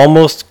that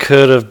almost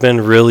could have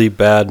been really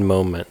bad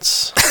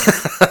moments.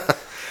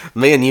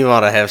 Me and you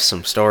ought to have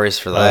some stories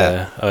for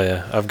that. Oh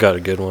yeah. I've got a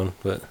good one,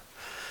 but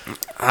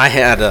I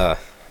had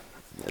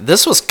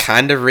this was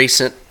kind of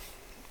recent,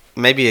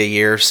 maybe a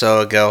year or so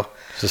ago.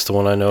 Is this the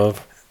one I know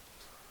of?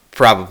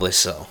 Probably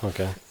so.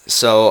 Okay.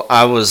 So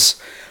I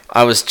was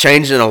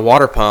changing a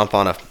water pump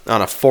on a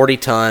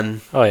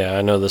 40-ton. Oh yeah,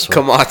 I know this one.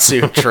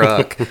 Komatsu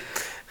truck,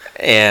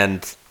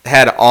 and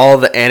had all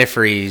the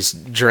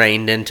antifreeze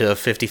drained into a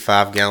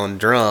 55-gallon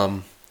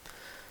drum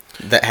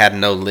that had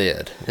no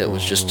lid. It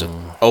was just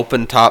an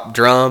open top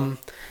drum,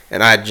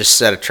 and I had just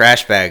set a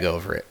trash bag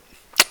over it.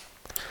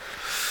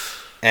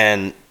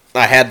 And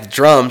I had the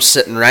drum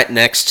sitting right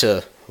next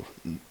to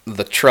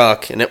the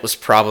truck, and it was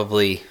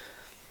probably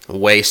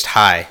waist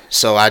high.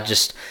 So I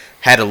just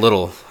had a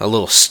little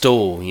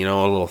stool, you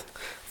know, a little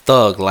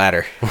thug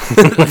ladder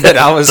that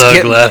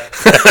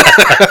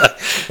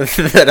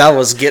I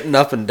was getting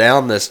up and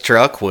down this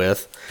truck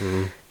with.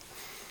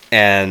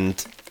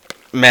 And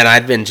man,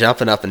 I'd been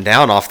jumping up and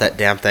down off that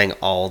damn thing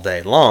all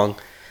day long.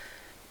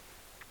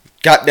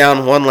 Got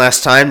down one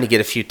last time to get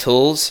a few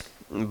tools,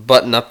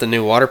 button up the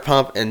new water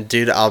pump, and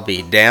dude, I'll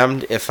be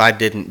damned if I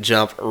didn't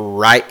jump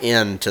right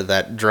into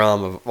that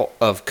drum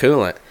of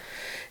coolant.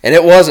 And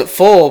it wasn't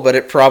full, but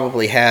it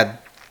probably had,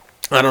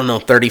 I don't know,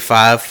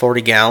 35,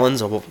 40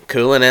 gallons of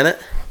coolant in it.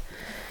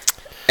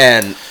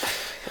 And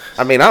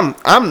I mean,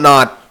 I'm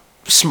not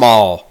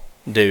small,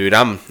 dude.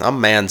 I'm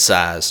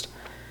man-sized.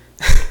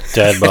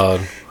 Dad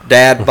bod.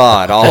 Dad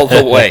bod all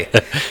the way.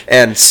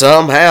 And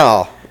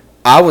somehow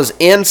I was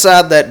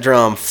inside that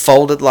drum,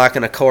 folded like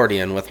an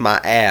accordion, with my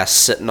ass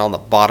sitting on the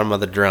bottom of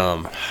the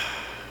drum.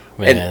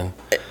 Man. And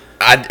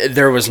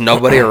There was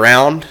nobody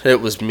around.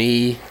 It was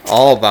me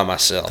all by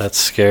myself. That's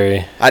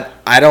scary.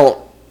 I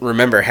don't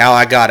remember how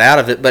I got out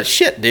of it, but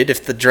shit, dude,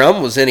 if the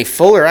drum was any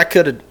fuller, I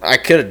could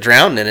have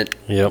drowned in it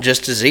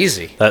just as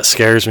easy. That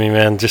scares me,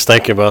 man. Just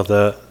thinking about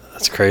that.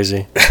 That's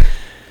crazy.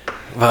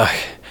 Fuck.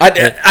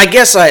 I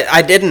guess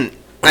I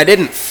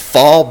didn't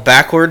fall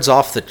backwards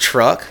off the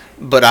truck,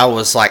 but I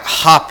was like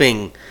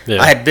hopping. Yeah.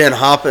 I had been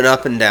hopping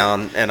up and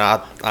down, and I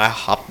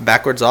hopped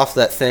backwards off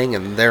that thing,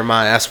 and there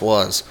my ass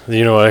was.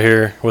 You know what I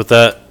hear with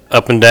that?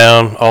 Up and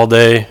down all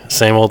day,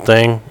 same old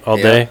thing all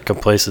day?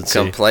 Complacency.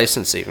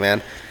 Complacency,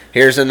 man.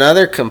 Here's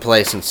another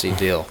complacency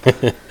deal.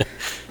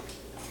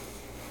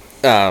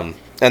 And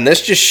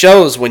this just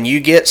shows when you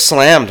get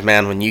slammed,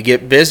 man, when you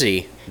get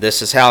busy,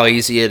 this is how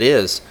easy it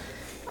is.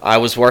 I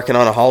was working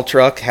on a haul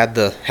truck, had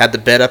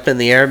the bed up in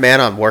the air,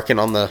 man. I'm working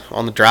on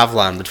the drive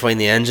line between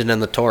the engine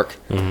and the torque.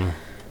 Mm-hmm.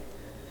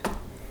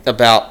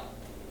 About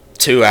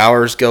 2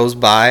 hours goes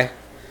by,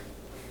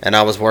 and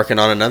I was working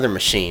on another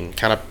machine,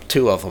 kind of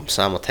two of them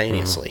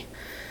simultaneously.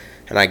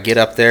 Mm-hmm. And I get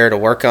up there to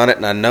work on it,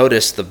 and I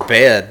noticed the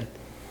bed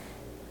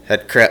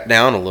had crept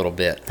down a little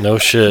bit. No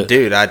shit.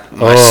 Dude,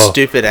 my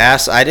stupid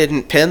ass, I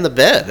didn't pin the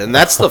bed. And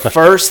that's the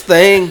first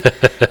thing.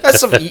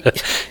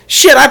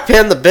 Shit, I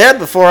pin the bed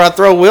before I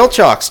throw wheel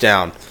chocks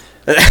down.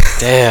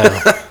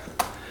 Damn.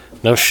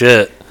 No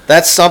shit.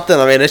 That's something,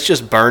 I mean, it's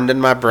just burned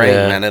in my brain,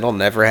 man. It'll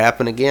never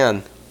happen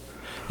again.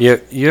 You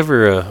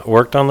ever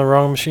worked on the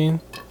wrong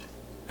machine?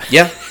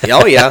 Yeah.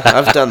 Oh, yeah.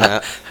 I've done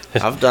that.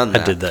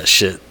 I did that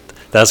shit.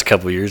 That was a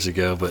couple years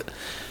ago, but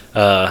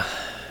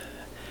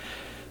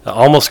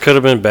almost could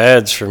have been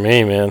bads for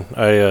me, man.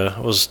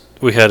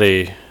 We had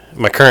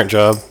my current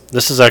job.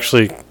 This is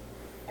actually,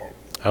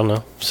 I don't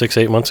know,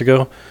 6-8 months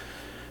ago.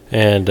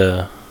 And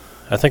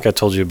I think I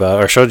told you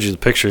about, or showed you the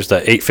pictures,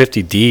 that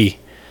 850D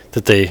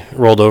that they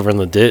rolled over in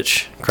the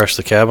ditch, crushed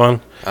the cab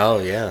on. Oh,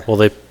 yeah.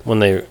 Well,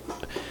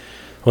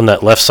 when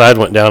that left side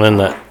went down in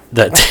that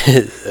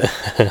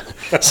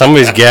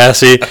somebody's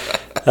gassy.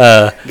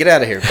 Get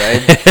out of here,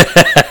 babe.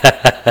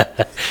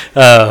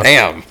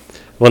 Damn.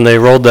 When they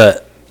rolled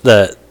that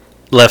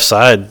left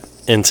side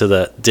into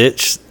that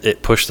ditch,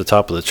 it pushed the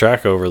top of the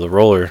track over the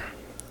roller.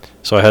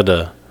 So I had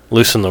to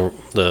loosen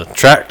the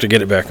track to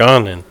get it back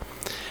on, and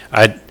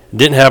I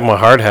didn't have my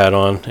hard hat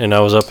on, and I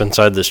was up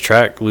inside this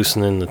track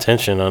loosening the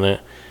tension on it.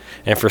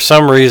 And for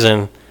some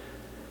reason,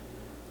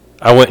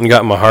 I went and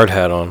got my hard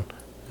hat on,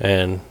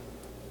 and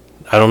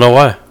I don't know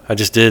why. I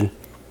just did.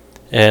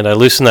 And I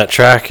loosened that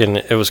track, and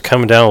it was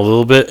coming down a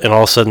little bit, and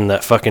all of a sudden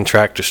that fucking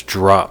track just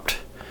dropped,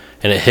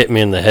 and it hit me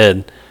in the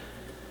head.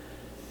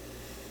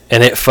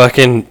 And it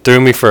fucking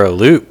threw me for a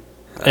loop.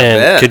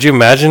 And could you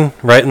imagine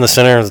right in the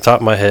center of the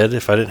top of my head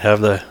if I didn't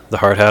have the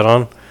hard hat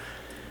on?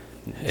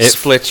 It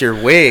split your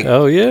wig.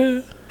 Oh,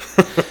 yeah.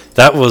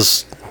 That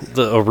was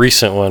a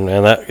recent one,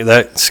 man.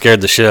 That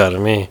scared the shit out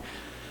of me.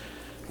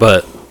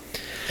 But,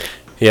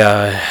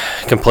 yeah,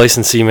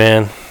 complacency,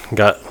 man.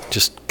 Got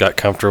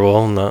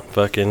comfortable, not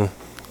fucking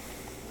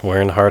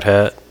wearing the hard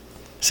hat,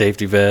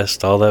 safety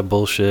vest, all that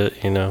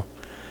bullshit, you know.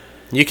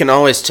 You can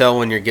always tell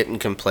when you're getting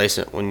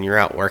complacent when you're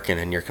out working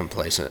and you're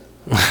complacent.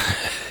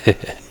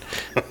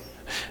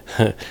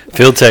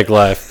 Field tech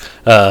life.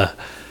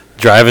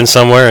 Driving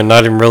somewhere and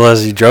not even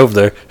realize you drove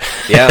there.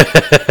 Yeah.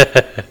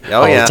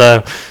 All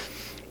the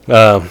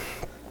time.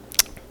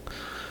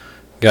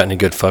 Got any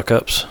good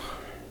fuck-ups?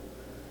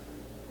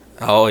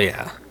 Oh,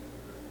 yeah.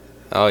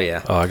 Oh,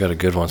 yeah. Oh, I got a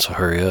good one, so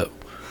hurry up.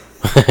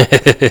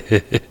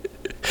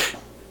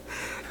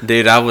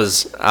 Dude, I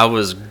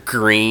was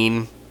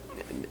green.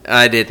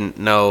 I didn't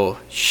know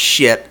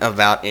shit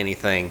about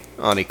anything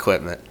on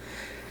equipment.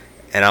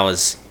 And it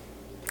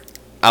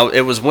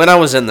was when I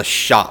was in the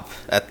shop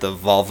at the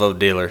Volvo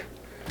dealer.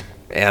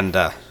 And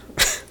I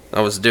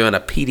was doing a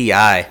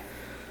PDI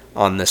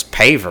on this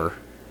paver.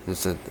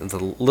 It's a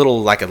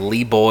little, like a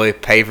Lee Boy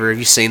paver. Have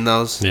you seen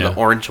those? Yeah. The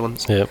orange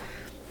ones? Yep.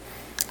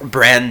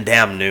 Brand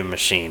damn new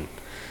machine.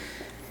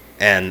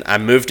 And I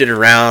moved it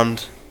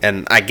around,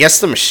 and I guess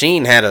the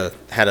machine had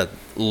a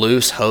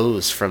loose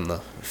hose from the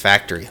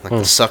factory. Like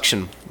the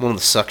suction, one of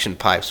the suction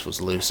pipes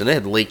was loose, and it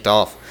had leaked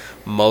off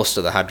most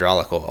of the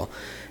hydraulic oil.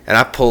 And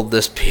I pulled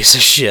this piece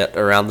of shit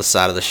around the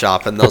side of the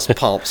shop, and those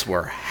pumps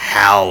were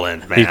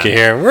howling, man. You can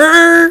hear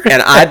them.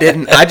 And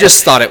I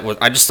just thought it was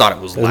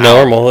loud.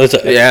 Normal. It's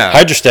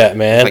hydrostat,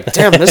 man. Like,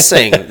 damn, this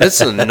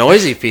is a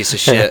noisy piece of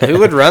shit. Who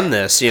would run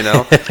this, you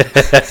know?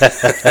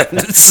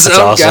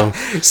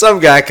 Some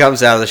guy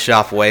comes out of the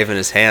shop waving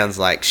his hands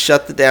like,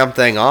 shut the damn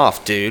thing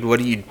off, dude. What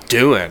are you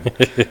doing?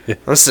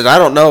 I said, I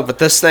don't know, but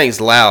this thing's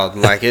loud.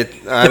 Like,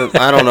 I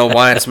don't know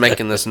why it's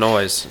making this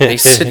noise. And he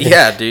said,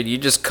 yeah, dude, you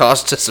just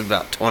cost us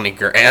about $20,000.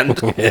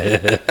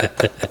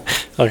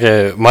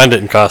 Okay, mine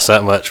didn't cost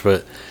that much,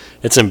 but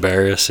it's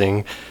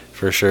embarrassing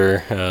for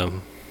sure.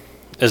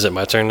 Is it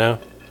my turn now?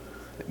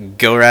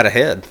 Go right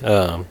ahead.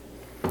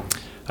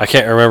 I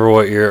can't remember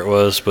what year it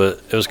was,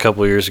 but it was a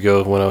couple of years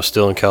ago when I was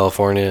still in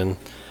California and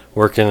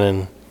working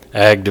in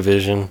ag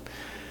division.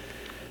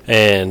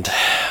 And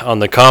on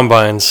the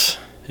combines,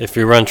 if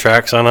you run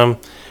tracks on them,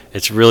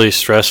 it's really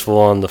stressful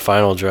on the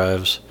final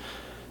drives.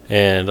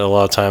 And a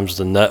lot of times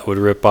the nut would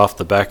rip off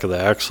the back of the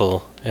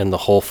axle, and the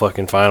whole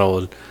fucking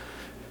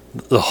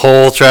the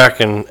whole track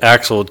and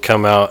axle would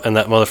come out, and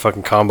that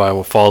motherfucking combine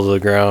would fall to the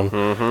ground.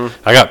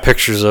 Mm-hmm. I got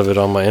pictures of it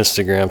on my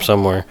Instagram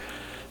somewhere.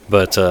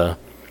 But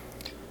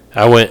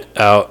I went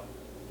out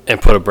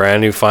and put a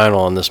brand new final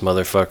on this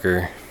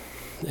motherfucker,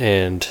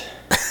 and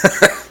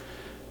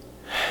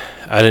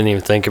I didn't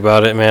even think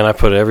about it, man. I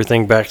put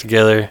everything back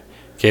together,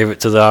 gave it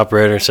to the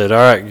operator, and said, all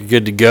right, you're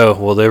good to go.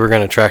 Well, they were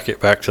going to track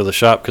it back to the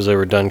shop because they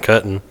were done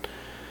cutting.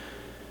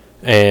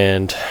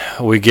 And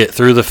we get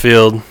through the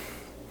field,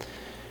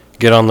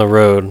 get on the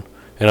road,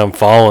 and I'm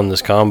following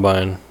this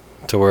combine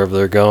to wherever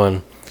they're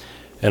going,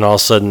 and all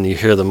of a sudden you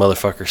hear the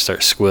motherfucker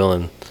start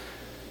squealing.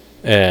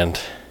 And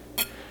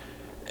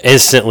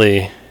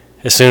instantly,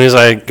 as soon as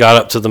I got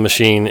up to the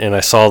machine and I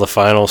saw the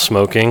final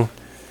smoking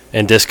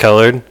and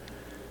discolored,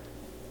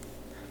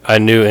 I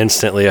knew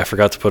instantly I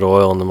forgot to put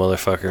oil in the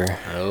motherfucker.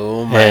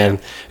 Oh, man. And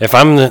if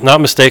I'm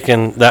not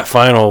mistaken, that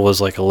final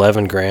was like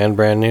 11 grand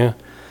brand new.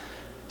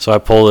 So I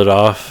pulled it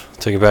off,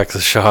 took it back to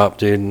the shop,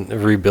 dude, and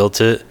rebuilt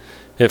it.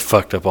 It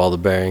fucked up all the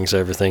bearings,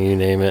 everything, you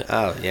name it.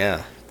 Oh,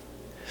 yeah.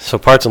 So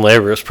parts and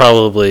labor is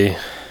probably,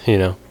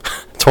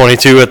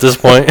 22 at this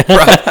point.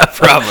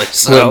 Probably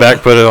so. Went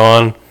back, put it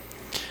on.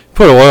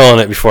 Put oil in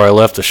it before I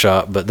left the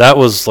shop. But that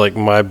was like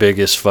my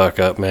biggest fuck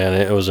up, man.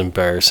 It was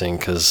embarrassing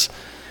because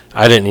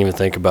I didn't even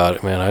think about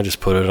it, man. I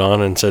just put it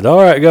on and said,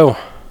 all right, go.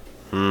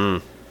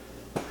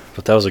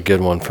 But that was a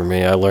good one for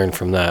me. I learned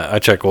from that. I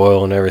check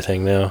oil and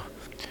everything now.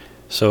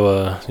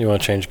 So you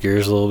want to change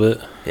gears a little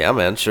bit? Yeah,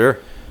 man, sure.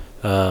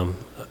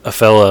 A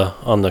fella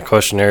on the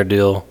questionnaire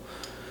deal,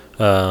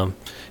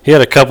 he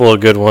had a couple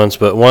of good ones,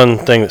 but one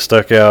thing that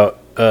stuck out,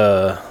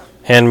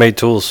 handmade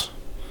tools.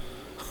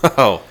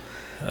 Oh.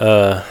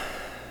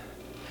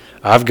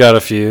 I've got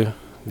a few.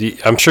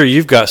 I'm sure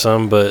you've got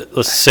some, but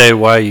let's say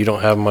why you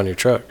don't have them on your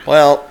truck.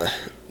 Well,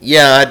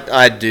 yeah,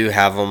 I do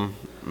have them,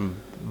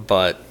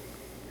 but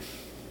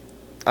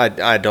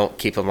I don't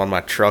keep them on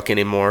my truck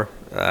anymore.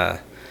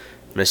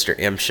 Mr.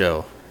 M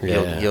Show,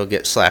 you'll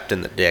get slapped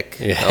in the dick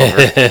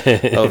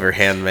over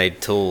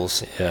handmade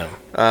tools. Yeah.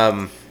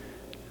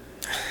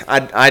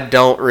 I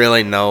don't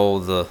really know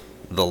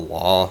the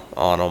law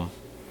on them,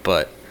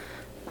 but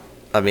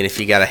I mean, if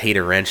you got to heat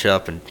a wrench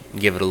up and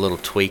give it a little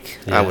tweak,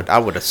 I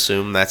would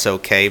assume that's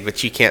okay.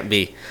 But you can't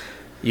be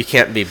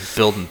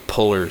building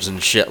pullers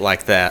and shit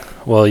like that.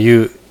 Well,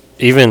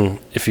 even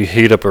if you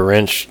heat up a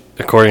wrench,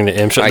 according to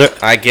M Show,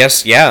 I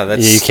guess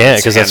that's you can't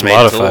because that's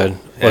modified.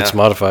 Yeah. It's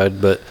modified,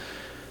 but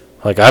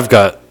like I've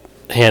got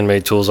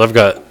handmade tools. I've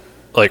got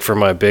like for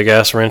my big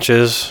ass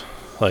wrenches,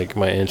 like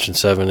my 1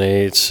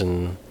 7/8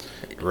 and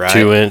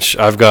 2 inch.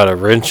 I've got a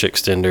wrench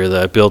extender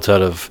that I built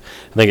out of,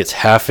 I think it's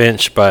 1/2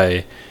 inch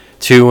by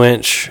 2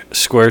 inch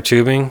square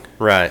tubing.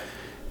 Right.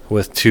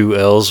 With 2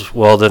 L's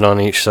welded on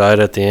each side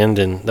at the end,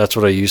 and that's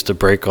what I used to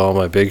break all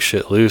my big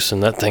shit loose.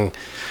 And that thing,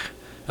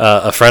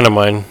 a friend of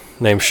mine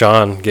named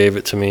Sean gave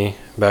it to me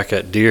back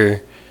at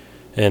Deere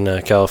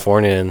in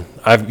California, and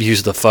I've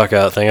used the fuck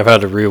out thing. I've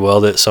had to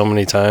re-weld it so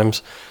many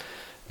times,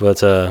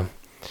 but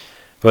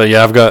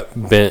yeah, I've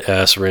got bent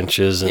ass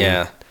wrenches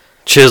and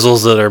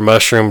chisels that are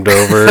mushroomed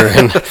over,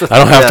 and I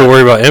don't have to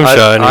worry about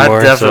MSHA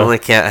anymore. I definitely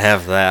can't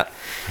have that.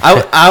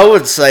 I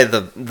would say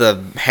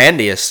the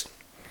handiest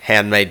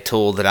handmade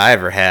tool that I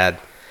ever had,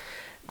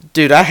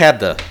 dude. I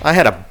had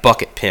a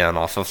bucket pin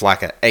off of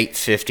like a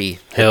 850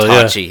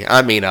 Hitachi. Yeah.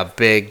 I mean, a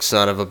big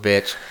son of a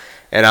bitch.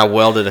 And I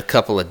welded a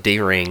couple of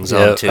D-rings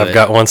onto it. I've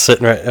got one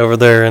sitting right over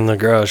there in the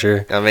garage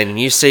here. I mean,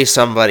 you see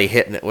somebody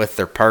hitting it with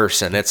their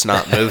purse and it's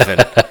not moving.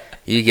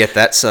 You get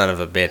that son of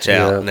a bitch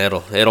out and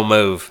it'll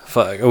move.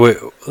 Fuck.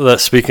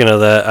 Speaking of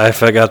that,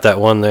 I got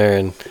that one there,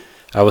 and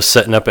I was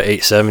setting up at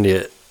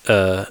 870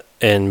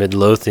 in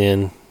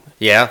Midlothian.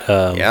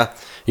 Yeah.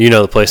 You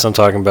know the place I'm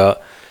talking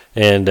about.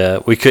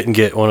 And we couldn't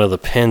get one of the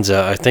pins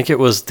out. I think it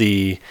was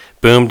the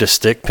boom to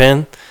stick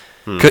pin.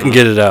 Mm-hmm. Couldn't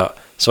get it out.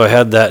 So I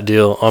had that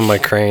deal on my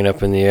crane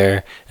up in the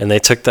air, and they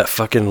took that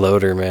fucking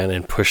loader, man,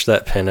 and pushed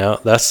that pin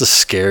out. That's the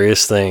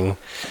scariest thing.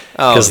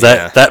 Because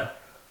that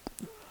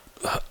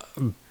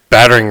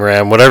battering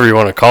ram, whatever you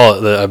want to call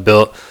it, that I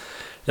built,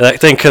 that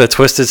thing could have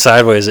twisted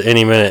sideways at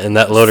any minute, and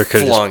that loader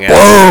could have just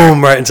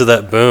boom right into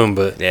that boom.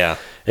 But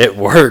it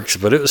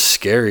worked, but it was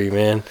scary,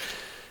 man.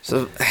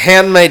 So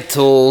handmade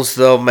tools,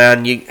 though,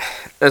 man,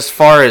 as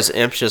far as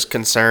MSHA is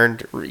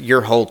concerned,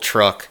 your whole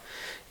truck,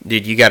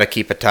 dude, you got to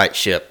keep a tight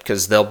ship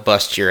because they'll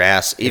bust your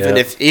ass. Even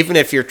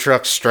if your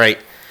truck's straight,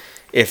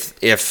 if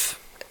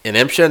an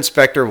MSHA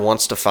inspector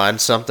wants to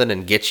find something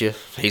and get you,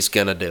 he's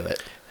gonna do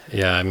it.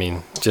 Yeah, I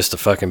mean, just a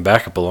fucking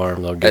backup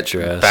alarm, they'll get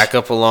your ass.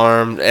 Backup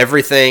alarm,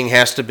 everything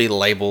has to be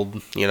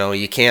labeled. You know,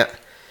 you can't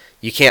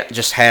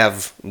just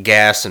have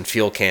gas and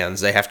fuel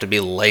cans. They have to be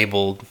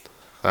labeled.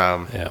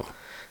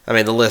 I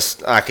mean, the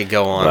list I could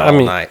go on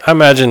all night. I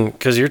imagine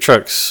because your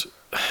trucks,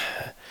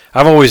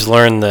 I've always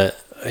learned that.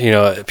 You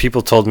know,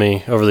 people told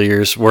me over the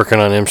years working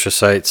on MSHA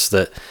sites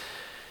that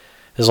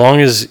as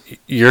long as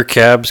your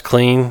cab's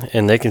clean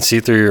and they can see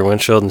through your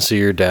windshield and see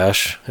your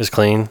dash is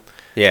clean,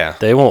 Yeah.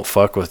 they won't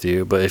fuck with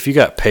you. But if you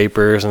got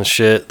papers and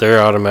shit, they're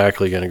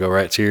automatically going to go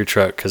right to your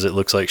truck because it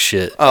looks like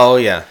shit. Oh,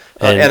 yeah.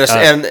 And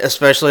And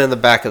especially in the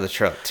back of the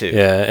truck, too.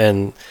 Yeah,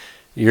 and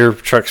your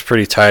truck's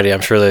pretty tidy.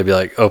 I'm sure they'd be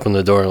like, open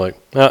the door and like,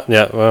 oh,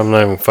 yeah, well, I'm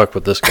not even fuck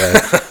with this guy.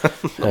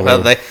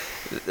 Well,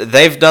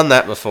 they've done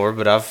that before,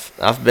 but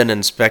I've been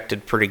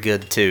inspected pretty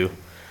good, too.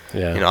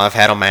 Yeah. You know, I've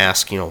had them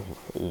ask,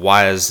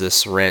 why is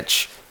this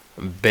wrench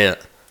bent?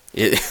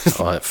 It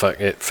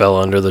fell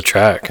under the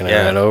track and I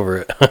ran over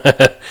it.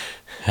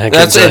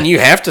 That's it. And you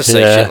have to say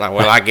shit like,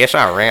 well, I guess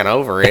I ran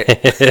over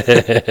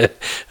it.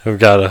 I've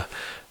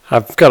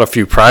got a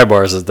few pry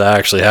bars that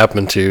actually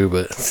happened to,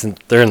 but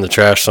they're in the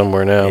trash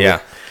somewhere now.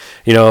 Yeah.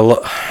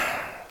 But,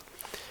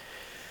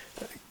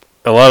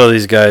 a lot of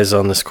these guys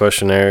on this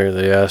questionnaire,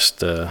 they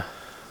asked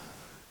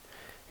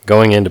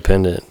going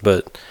independent,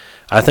 but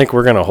I think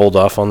we're going to hold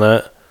off on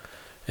that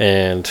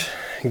and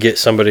get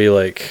somebody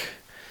like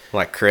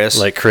Chris.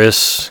 Like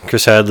Chris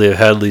Hadley of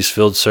Hadley's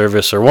Field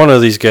Service, or one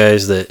of these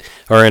guys that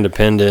are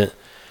independent,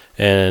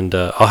 and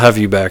I'll have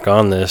you back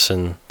on this,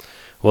 and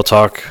we'll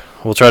talk.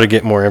 We'll try to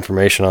get more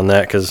information on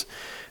that, because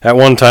at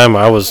one time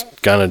I was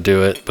gonna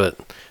do it, but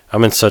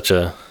I'm in such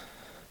a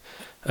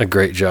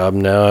great job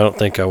now. I don't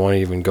think I want to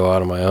even go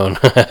out on my own.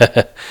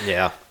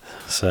 Yeah.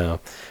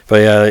 So, but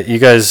yeah, you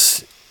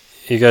guys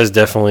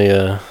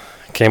definitely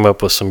came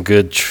up with some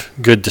good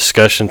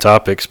discussion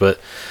topics, but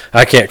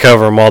I can't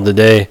cover them all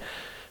today.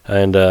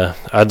 And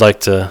I'd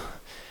like to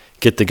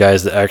get the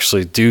guys that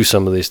actually do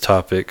some of these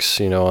topics,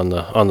 on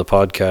the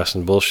podcast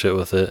and bullshit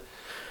with it.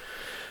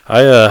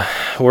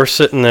 We're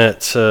sitting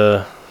at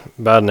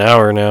about an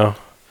hour now.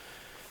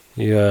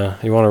 You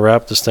want to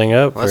wrap this thing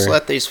up? Let's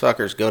let these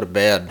fuckers go to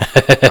bed.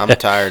 I'm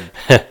tired.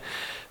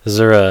 Is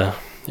there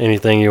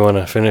anything you want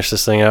to finish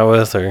this thing out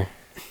with, or?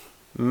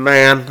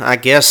 Man, I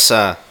guess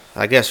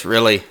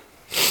really,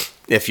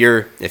 if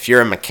you're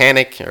a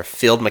mechanic or a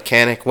field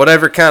mechanic,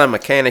 whatever kind of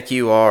mechanic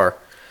you are,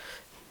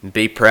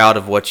 be proud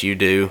of what you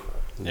do.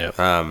 Yep.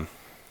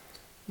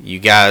 You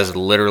guys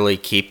literally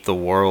keep the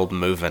world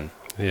moving.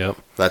 Yep.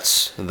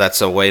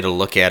 That's a way to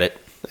look at it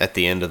at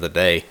the end of the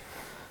day.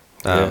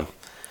 Yeah.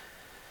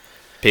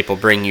 People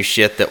bring you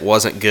shit that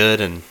wasn't good,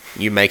 and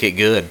you make it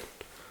good.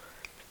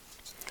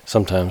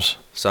 Sometimes.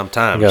 You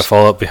gotta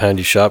fall up behind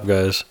you shop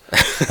guys.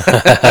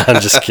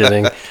 I'm just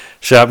kidding.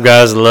 Shop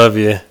guys love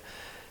you.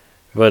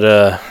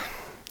 But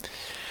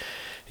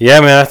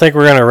yeah, man, I think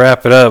we're gonna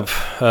wrap it up.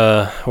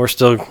 We're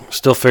still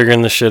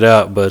figuring this shit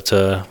out, but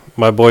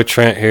my boy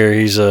Trent here,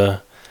 he's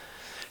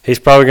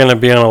probably gonna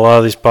be on a lot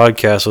of these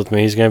podcasts with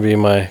me. He's gonna be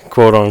my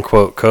quote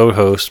unquote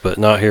co-host, but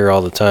not here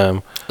all the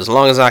time. As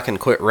long as I can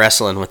quit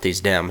wrestling with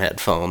these damn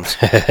headphones.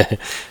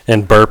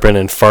 And burping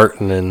and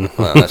farting and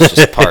well, that's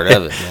just part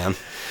of it, man.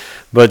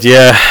 But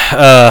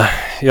yeah,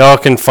 y'all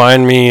can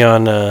find me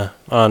on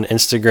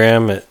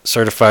Instagram at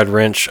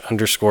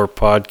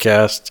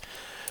certifiedwrench_podcast.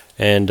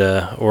 And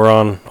we're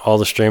on all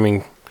the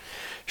streaming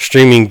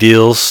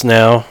deals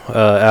now,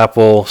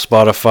 Apple,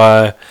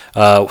 Spotify.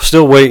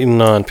 Still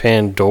waiting on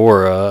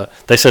Pandora.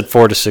 They said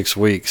 4 to 6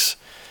 weeks.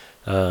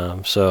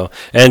 And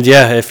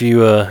yeah, if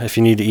you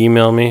need to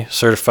email me,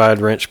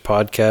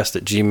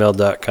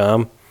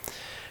 certifiedwrenchpodcast@gmail.com.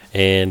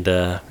 And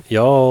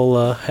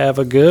y'all have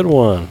a good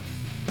one.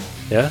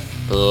 Yeah?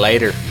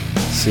 Later.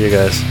 See you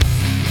guys.